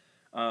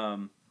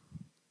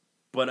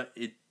 but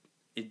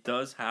it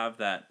does have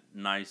that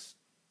nice,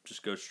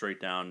 just go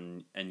straight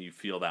down and you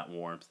feel that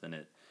warmth, and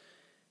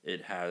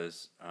it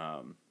has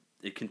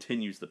it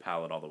continues the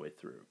palate all the way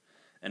through,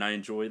 and I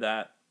enjoy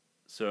that.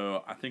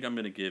 So I think I'm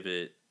gonna give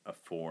it a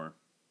 4.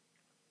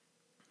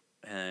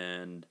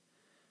 And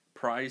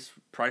price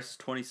is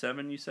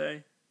 27, you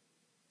say?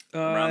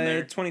 Around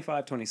there?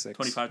 25, 26.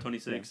 25,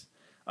 26.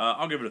 Yeah.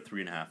 I'll give it a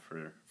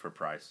 3.5 for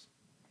price.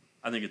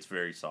 I think it's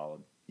very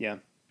solid. Yeah.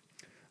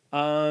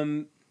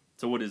 So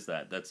what is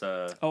that? That's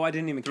a... Oh, I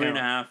didn't even count.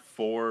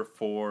 3.5,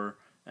 4,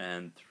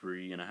 and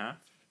 3.5?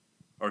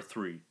 Or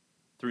 3.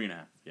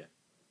 3.5, yeah.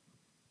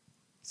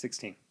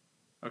 16.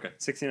 Okay.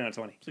 16 out of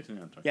 20. 16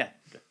 out of 20. Yeah.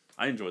 Okay.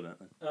 I enjoy that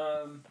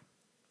then.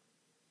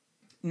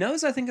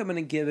 Nose, I think I'm going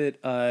to give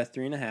it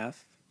 3.5.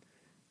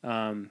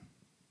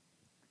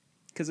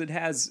 Because it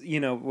has,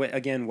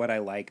 again, what I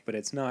like, but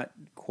it's not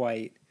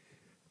quite...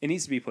 It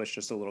needs to be pushed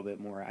just a little bit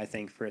more, I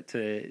think, for it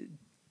to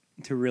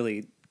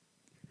really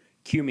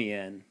cue me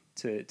in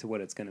to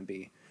what it's going to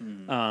be.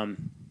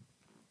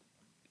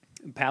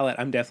 Palate,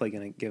 I'm definitely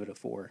going to give it a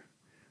 4.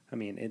 I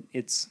mean,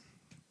 it's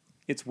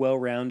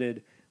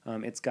well-rounded.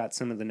 It's got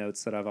some of the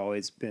notes that I've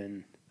always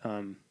been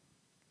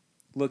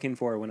looking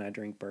for when I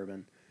drink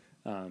bourbon.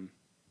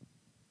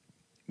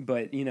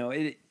 But,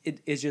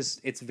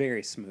 it's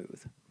very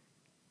smooth.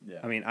 Yeah.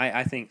 I mean,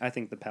 I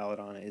think the palate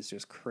on it is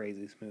just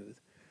crazy smooth.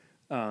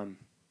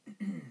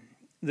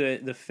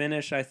 The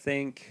finish, I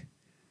think.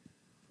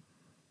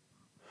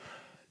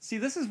 See,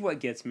 this is what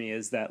gets me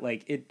is that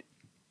like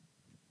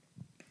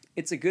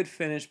it's a good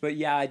finish, but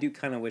yeah, I do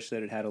kind of wish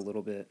that it had a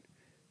little bit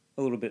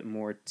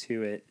more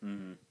to it.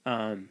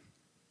 And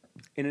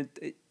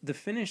the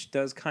finish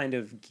does kind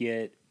of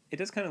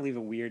leave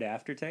a weird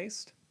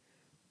aftertaste,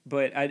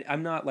 but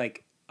I'm not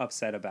like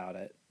upset about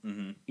it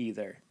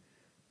either.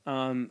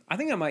 I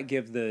think I might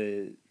give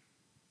the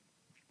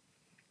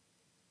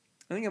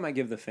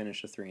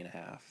finish a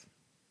 3.5.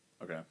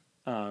 Okay.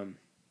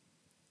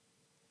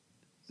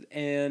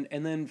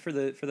 And then for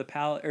the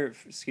palate, or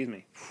excuse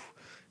me,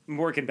 I'm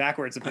working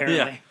backwards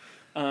apparently.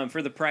 Yeah.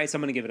 For the price,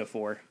 I'm gonna give it a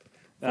 4.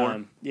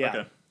 4? Yeah.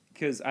 Okay.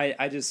 Because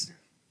I just,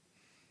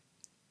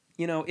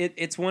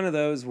 it's one of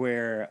those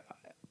where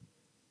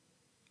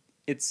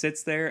it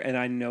sits there and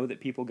I know that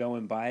people go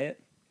and buy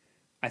it.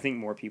 I think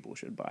more people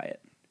should buy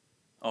it.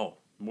 Oh,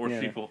 more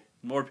people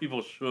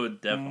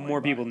should definitely.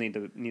 More people need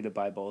to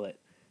buy Bullet.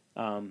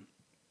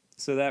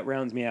 So that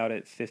rounds me out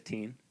at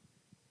 15.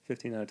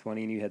 15 out of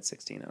 20, and you had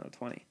 16 out of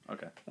 20.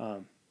 Okay.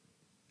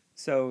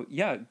 So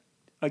yeah,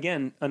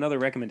 again, another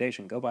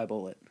recommendation: go buy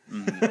Bullet.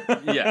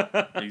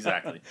 Yeah,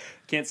 exactly.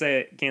 Can't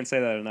say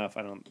that enough.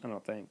 I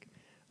don't think.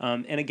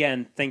 And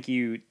again, thank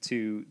you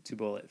to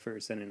Bullet for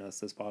sending us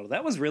this bottle.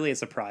 That was really a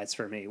surprise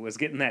for me. Was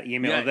getting that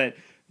email that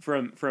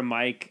from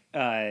Mike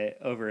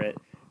over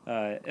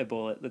at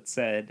Bullet that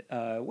said,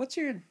 "What's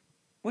your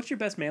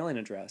best mailing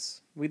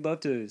address? We'd love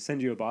to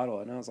send you a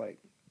bottle." And I was like,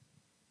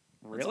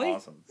 "Really?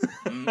 That's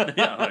awesome."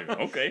 Yeah, like,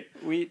 okay.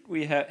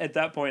 We had at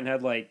that point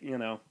had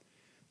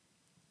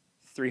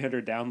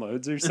 300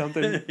 downloads or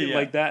something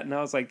like that, and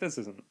I was like, "This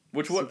isn't."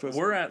 Which what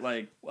we're at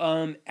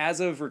as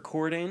of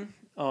recording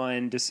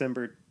on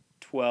December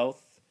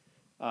 12th,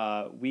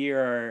 we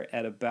are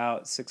at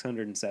about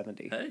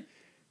 670. Hey,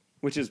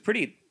 which is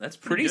pretty. That's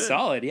pretty good.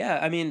 solid. Yeah,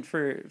 I mean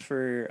for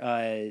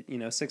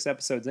 6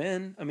 episodes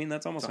in, I mean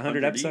that's almost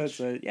 100 episodes.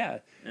 Yeah.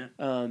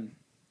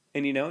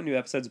 And new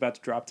episode's about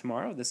to drop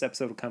tomorrow. This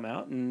episode will come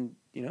out, and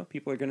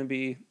people are going to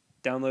be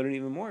downloading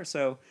even more.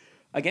 So,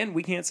 again,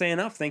 we can't say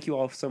enough. Thank you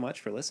all so much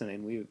for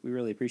listening. We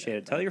really appreciate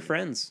it. Tell your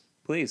friends,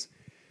 please.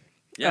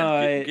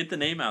 Yeah, get the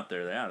name out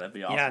there. Yeah, that'd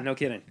be awesome. Yeah, no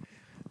kidding.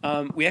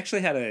 We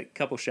actually had a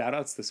couple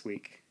shout-outs this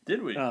week.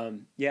 Did we?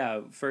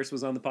 Yeah, first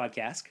was on the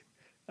podcast.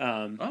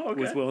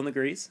 Okay. With Will and the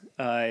Grease.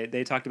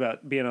 They talked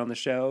about being on the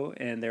show,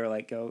 and they were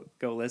like, go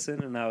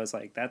listen. And I was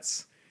like,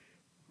 that's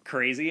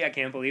crazy. I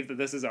can't believe that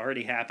this is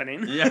already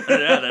happening. yeah,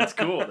 that's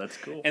cool. That's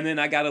cool. And then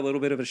I got a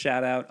little bit of a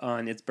shout out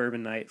on It's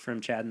Bourbon Night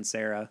from Chad and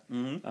Sarah,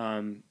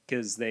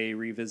 because they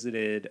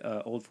revisited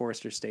Old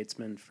Forester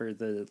Statesman for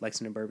the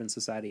Lexington Bourbon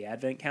Society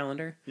Advent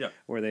Calendar. Yeah,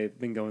 where they've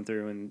been going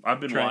through and I've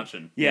been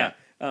watching. Yeah.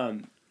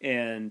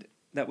 And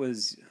that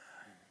was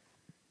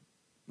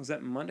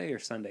that Monday or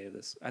Sunday of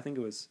this? I think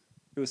it was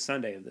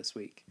Sunday of this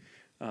week,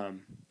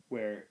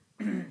 where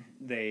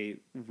they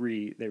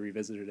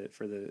revisited it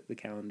for the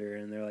calendar,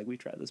 and they're like, we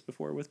tried this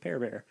before with Pear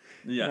Bear.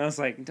 Yeah, and I was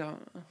like,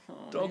 don't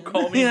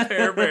call me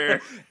Pear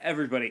Bear.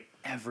 Everybody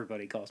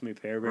calls me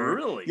Pear Bear.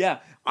 Really? Yeah.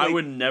 I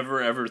would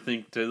never ever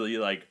think to be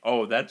like,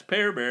 oh, that's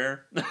Pear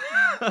Bear.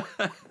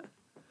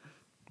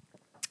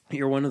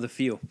 You're one of the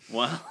few.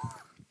 Well,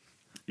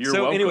 you're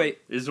so welcome. Anyway,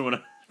 is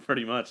what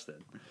pretty much then.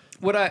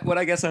 What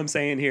I guess I'm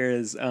saying here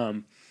is,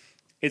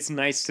 it's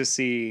nice to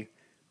see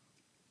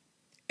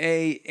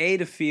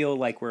to feel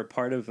like we're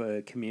part of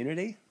a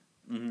community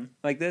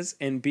like this,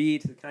 and B,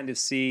 to kind of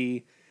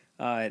see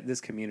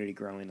this community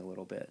growing a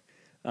little bit,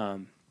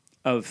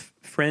 of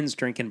friends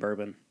drinking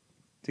bourbon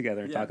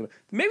together and talk about.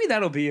 Maybe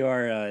that'll be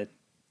our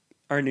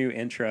new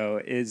intro,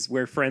 is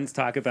where friends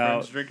talk about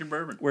friends drinking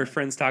bourbon. Where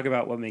friends talk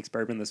about what makes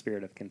bourbon the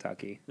spirit of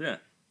Kentucky. Yeah.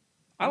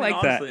 I like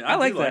honestly, that. I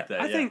like that.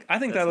 I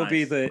think that'll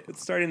be the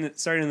starting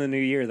the new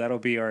year. That'll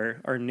be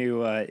our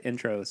new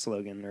intro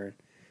slogan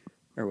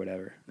or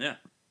whatever. Yeah.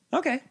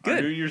 Okay. Good.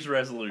 Our New Year's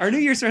resolution. Our New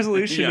Year's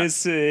resolution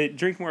is to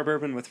drink more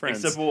bourbon with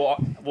friends. Except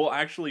we'll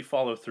actually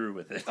follow through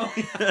with it.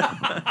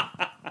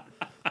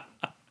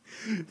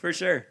 For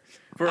sure.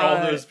 For all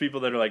those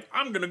people that are like,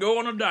 I'm gonna go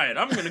on a diet.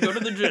 I'm gonna go to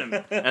the gym,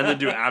 and then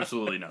do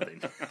absolutely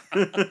nothing.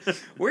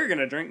 We're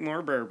gonna drink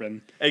more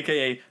bourbon.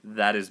 AKA,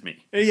 that is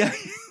me. Yeah.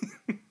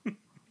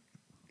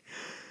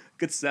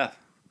 Good stuff.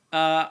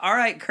 All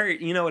right, Kurt.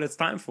 You know what it's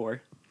time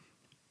for?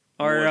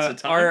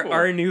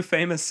 Our new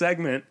famous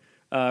segment,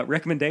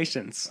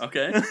 recommendations.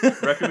 Okay,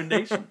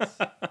 recommendations.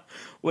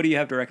 What do you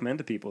have to recommend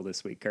to people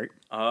this week, Kurt?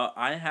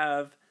 I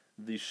have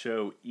the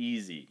show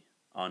Easy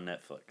on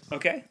Netflix.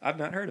 Okay, I've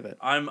not heard of it.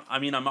 I'm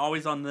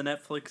always on the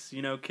Netflix,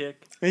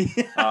 kick.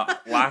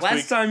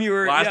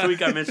 Last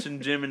week I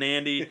mentioned Jim and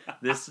Andy.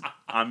 This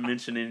I'm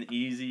mentioning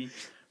Easy,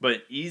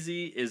 but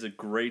Easy is a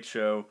great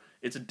show.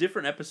 It's a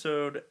different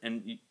episode,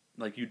 and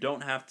you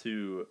don't have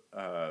to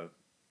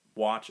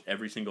watch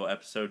every single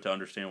episode to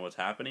understand what's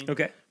happening.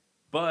 Okay,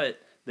 but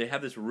they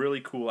have this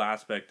really cool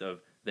aspect of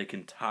they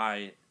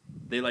tie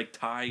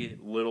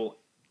little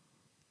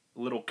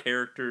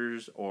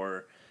characters,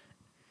 or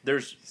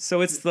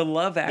so it's the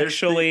Love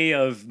Actually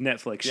of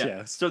Netflix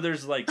shows. So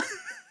there's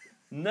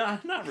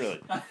not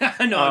really.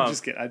 No, I'm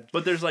just kidding.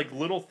 But there's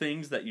little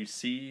things that you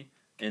see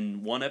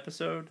in one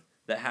episode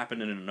that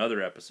happen in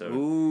another episode.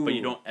 Ooh. But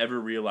you don't ever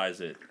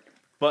realize it.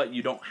 But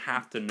you don't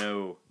have to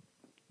know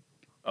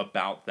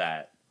about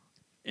that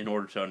in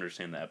order to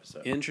understand the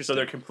episode. Interesting. So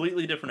they're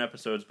completely different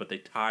episodes, but they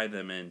tie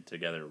them in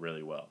together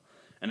really well.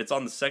 And it's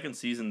on the second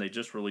season. They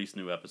just released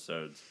new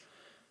episodes.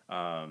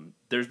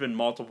 There's been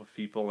multiple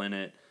people in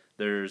it.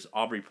 There's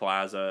Aubrey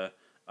Plaza.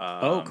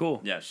 Oh, cool.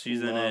 Yeah,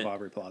 she's in it.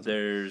 Aubrey Plaza.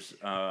 There's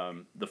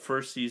the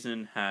first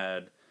season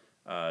had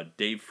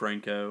Dave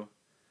Franco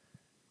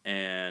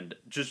and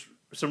just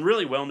some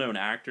really well-known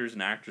actors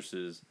and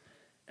actresses.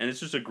 And it's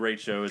just a great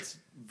show. It's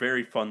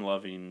very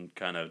fun-loving,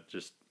 kind of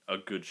just a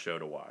good show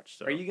to watch.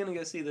 So, are you going to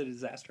go see The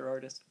Disaster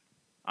Artist?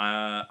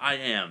 I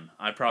am.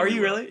 I probably Are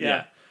you will. really?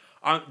 Yeah.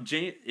 I'm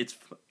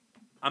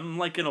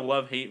in a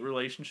love-hate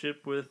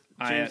relationship with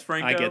James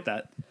Franco. I get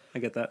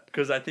that.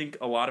 Because I think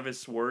a lot of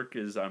his work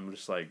is, I'm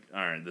just like, all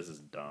right, this is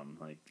dumb.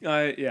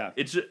 Yeah.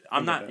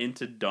 I'm not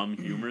into dumb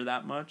humor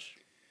that much.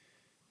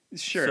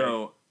 Sure.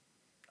 So,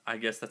 I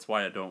guess that's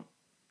why I don't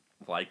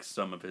like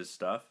some of his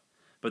stuff.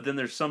 But then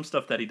there's some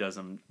stuff that he does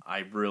I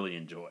really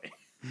enjoy.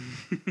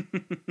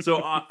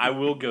 So I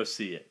will go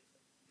see it,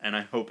 and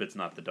I hope it's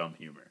not the dumb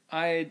humor.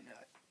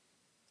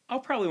 I'll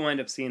probably wind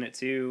up seeing it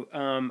too.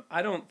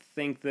 I don't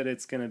think that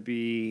it's gonna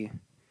be.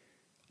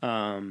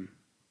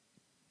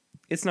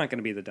 It's not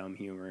gonna be the dumb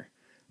humor,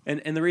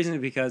 and the reason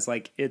is because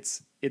like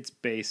it's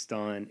based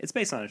on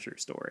a true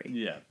story.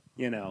 Yeah.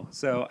 You know,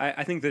 so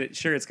I think that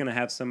it's gonna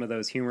have some of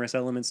those humorous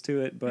elements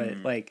to it, but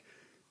like,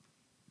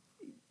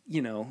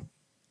 you know,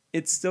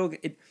 it's still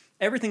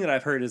everything that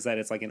I've heard is that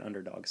it's like an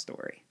underdog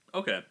story.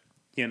 Okay.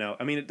 You know,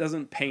 I mean, it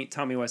doesn't paint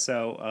Tommy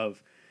Wiseau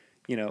of,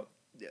 you know,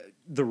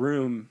 The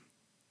Room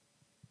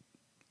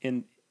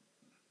in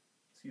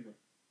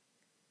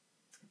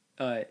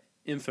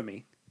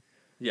infamy.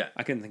 Yeah.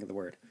 I couldn't think of the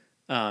word.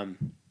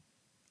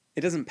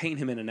 It doesn't paint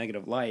him in a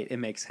negative light. It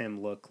makes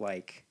him look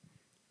like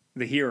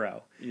the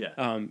hero.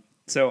 Yeah.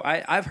 So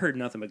I've heard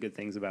nothing but good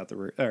things about The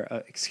Room.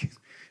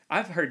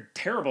 I've heard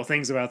terrible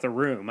things about The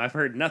Room. I've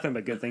heard nothing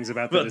but good things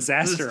about The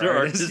Disaster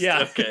Artist.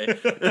 Yeah.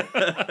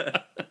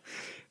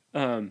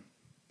 Okay.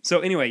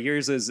 So anyway,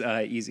 yours is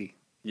Easy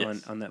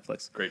Yes. on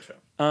Netflix. Great show.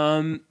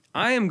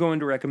 I am going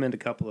to recommend a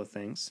couple of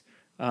things.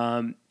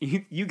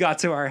 You got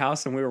to our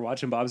house and we were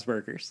watching Bob's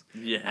Burgers.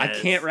 Yes. I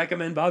can't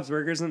recommend Bob's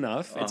Burgers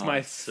enough. It's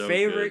my so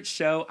favorite good.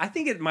 show. I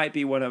think it might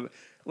be one of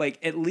like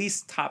at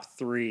least top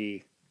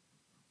 3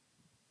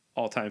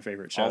 all-time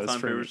favorite shows.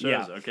 All-time favorite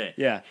shows? Yeah. Okay.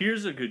 Yeah.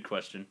 Here's a good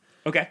question.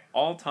 Okay.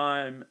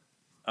 All-time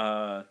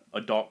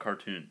adult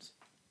cartoons.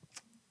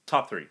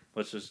 Top 3.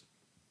 Let's just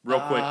real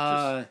quick.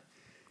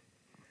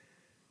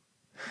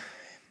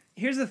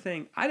 Here's the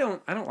thing. I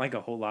don't like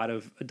a whole lot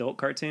of adult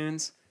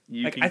cartoons.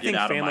 You like, can I get think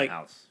out Family... of my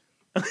house.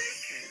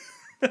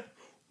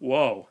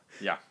 Whoa.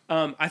 Yeah.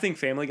 I think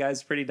Family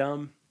Guy's pretty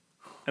dumb.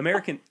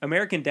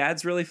 American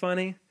Dad's really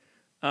funny.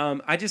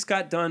 I just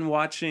got done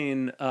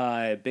watching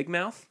Big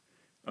Mouth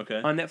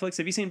Okay. on Netflix.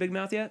 Have you seen Big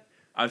Mouth yet?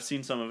 I've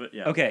seen some of it,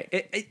 yeah. Okay.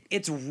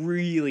 It's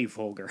really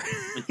vulgar.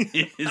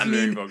 It's I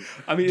very mean- vulgar.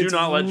 I mean, Do it's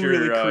not let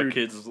really your crude.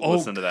 kids Oh,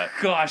 listen to that.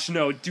 Gosh,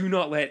 no. Do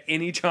not let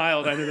any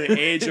child under the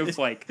age of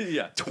like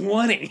Yeah.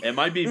 20. It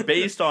might be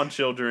based on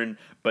children,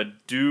 but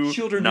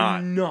Children not.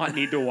 do not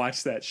need to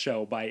watch that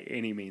show by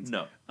any means.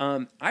 No.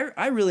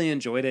 I really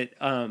enjoyed it.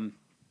 I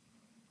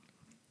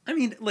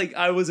mean, like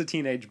I was a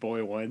teenage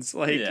boy once.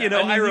 Like, Yeah, you know,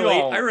 I mean, I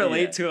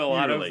relate yeah, to a you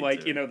lot of relate like,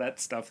 to you it. know, that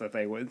stuff that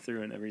they went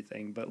through and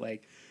everything. But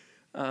like,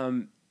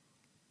 I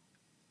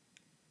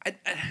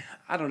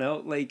don't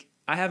know. Like,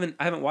 I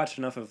haven't watched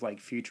enough of like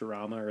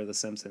Futurama or The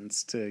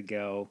Simpsons to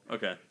go,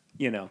 Okay.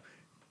 you know.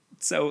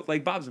 So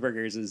like Bob's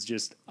Burgers is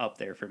just up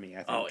there for me.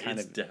 I think Oh, kind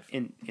it's of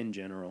definitely. in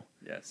general.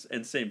 Yes.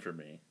 And same for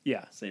me.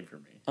 Yeah. Same for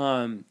me.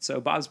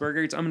 So Bob's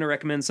Burgers, I'm going to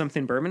recommend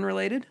something bourbon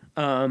related.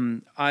 I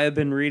have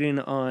been reading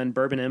on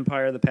Bourbon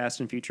Empire: The Past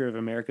and Future of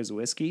America's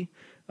Whiskey.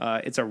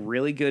 It's a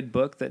really good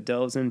book that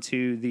delves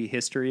into the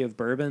history of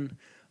bourbon.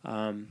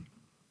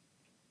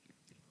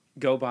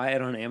 Go buy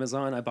it on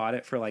Amazon. I bought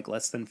it for like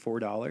less than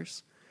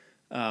 $4.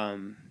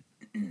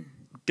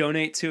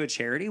 Donate to a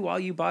charity while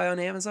you buy on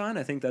Amazon.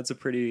 I think that's a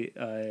pretty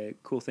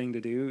cool thing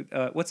to do.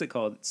 What's it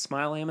called?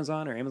 Smile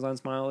Amazon or Amazon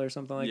Smile or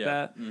something like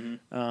that.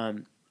 Mm-hmm.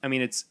 I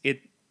mean,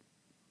 it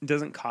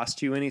doesn't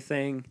cost you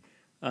anything.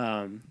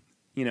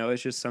 You know,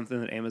 it's just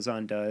something that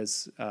Amazon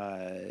does,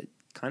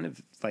 kind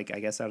of like, I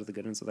guess, out of the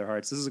goodness of their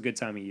hearts. This is a good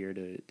time of year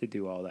to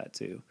do all that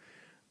too.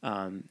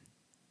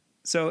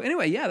 So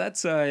anyway, yeah,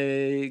 that's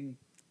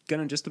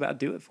gonna just about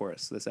do it for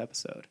us this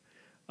episode.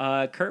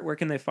 Kurt, where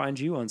can they find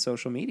you on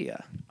social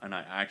media? And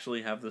I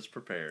actually have this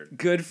prepared.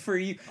 Good for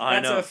you. I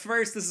That's know. a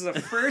first. This is a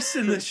first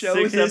in the show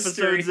 6 history.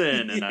 episodes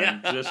in, and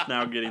Yeah. I'm just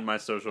now getting my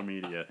social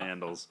media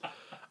handles.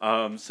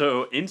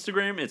 So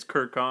Instagram, it's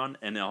KurtCon,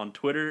 and on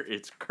Twitter,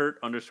 it's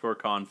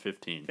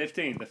Kurt_Con15.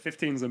 15. The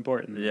 15 is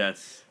important.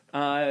 Yes.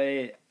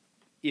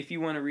 If you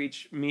want to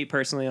reach me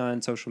personally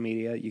on social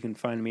media, you can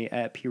find me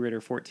at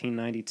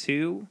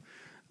pritter1492.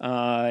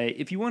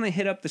 If you want to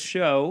hit up the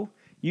show,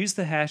 use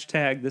the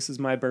hashtag This Is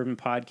My Bourbon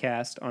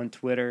Podcast on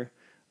Twitter.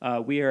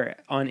 We are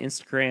on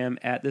Instagram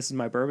at This Is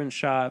My Bourbon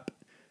Shop,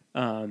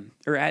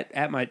 or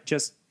at my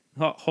just.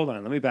 Hold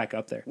on, let me back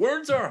up there.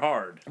 Words are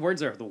hard.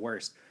 Words are the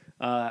worst.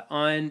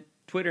 On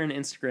Twitter and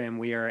Instagram,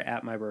 we are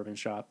at My Bourbon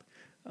Shop.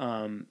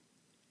 On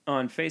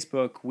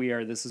Facebook, we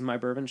are This Is My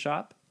Bourbon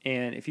Shop.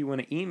 And if you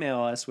want to email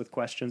us with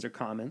questions or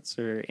comments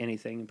or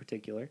anything in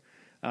particular,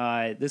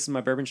 this is my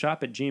bourbon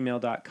shop at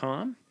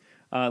gmail.com.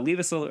 Leave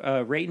us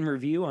a rate and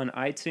review on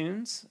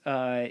iTunes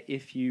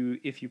if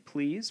you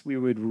please. We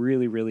would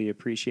really, really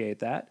appreciate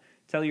that.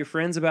 Tell your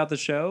friends about the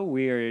show.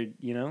 We are,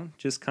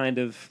 just kind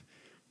of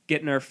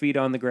getting our feet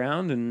on the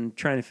ground and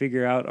trying to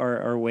figure out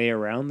our way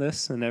around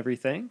this and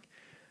everything.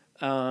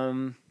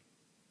 I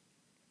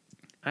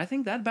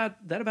think that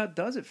about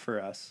does it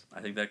for us. I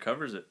think that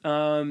covers it.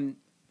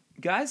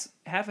 Guys,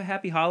 have a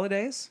happy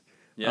holidays.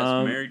 Yes,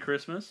 Merry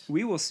Christmas.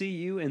 We will see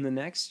you in the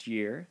next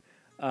year.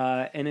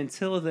 And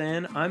until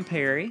then, I'm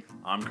Perry.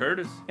 I'm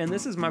Curtis. And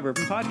this is My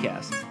Bourbon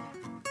Podcast.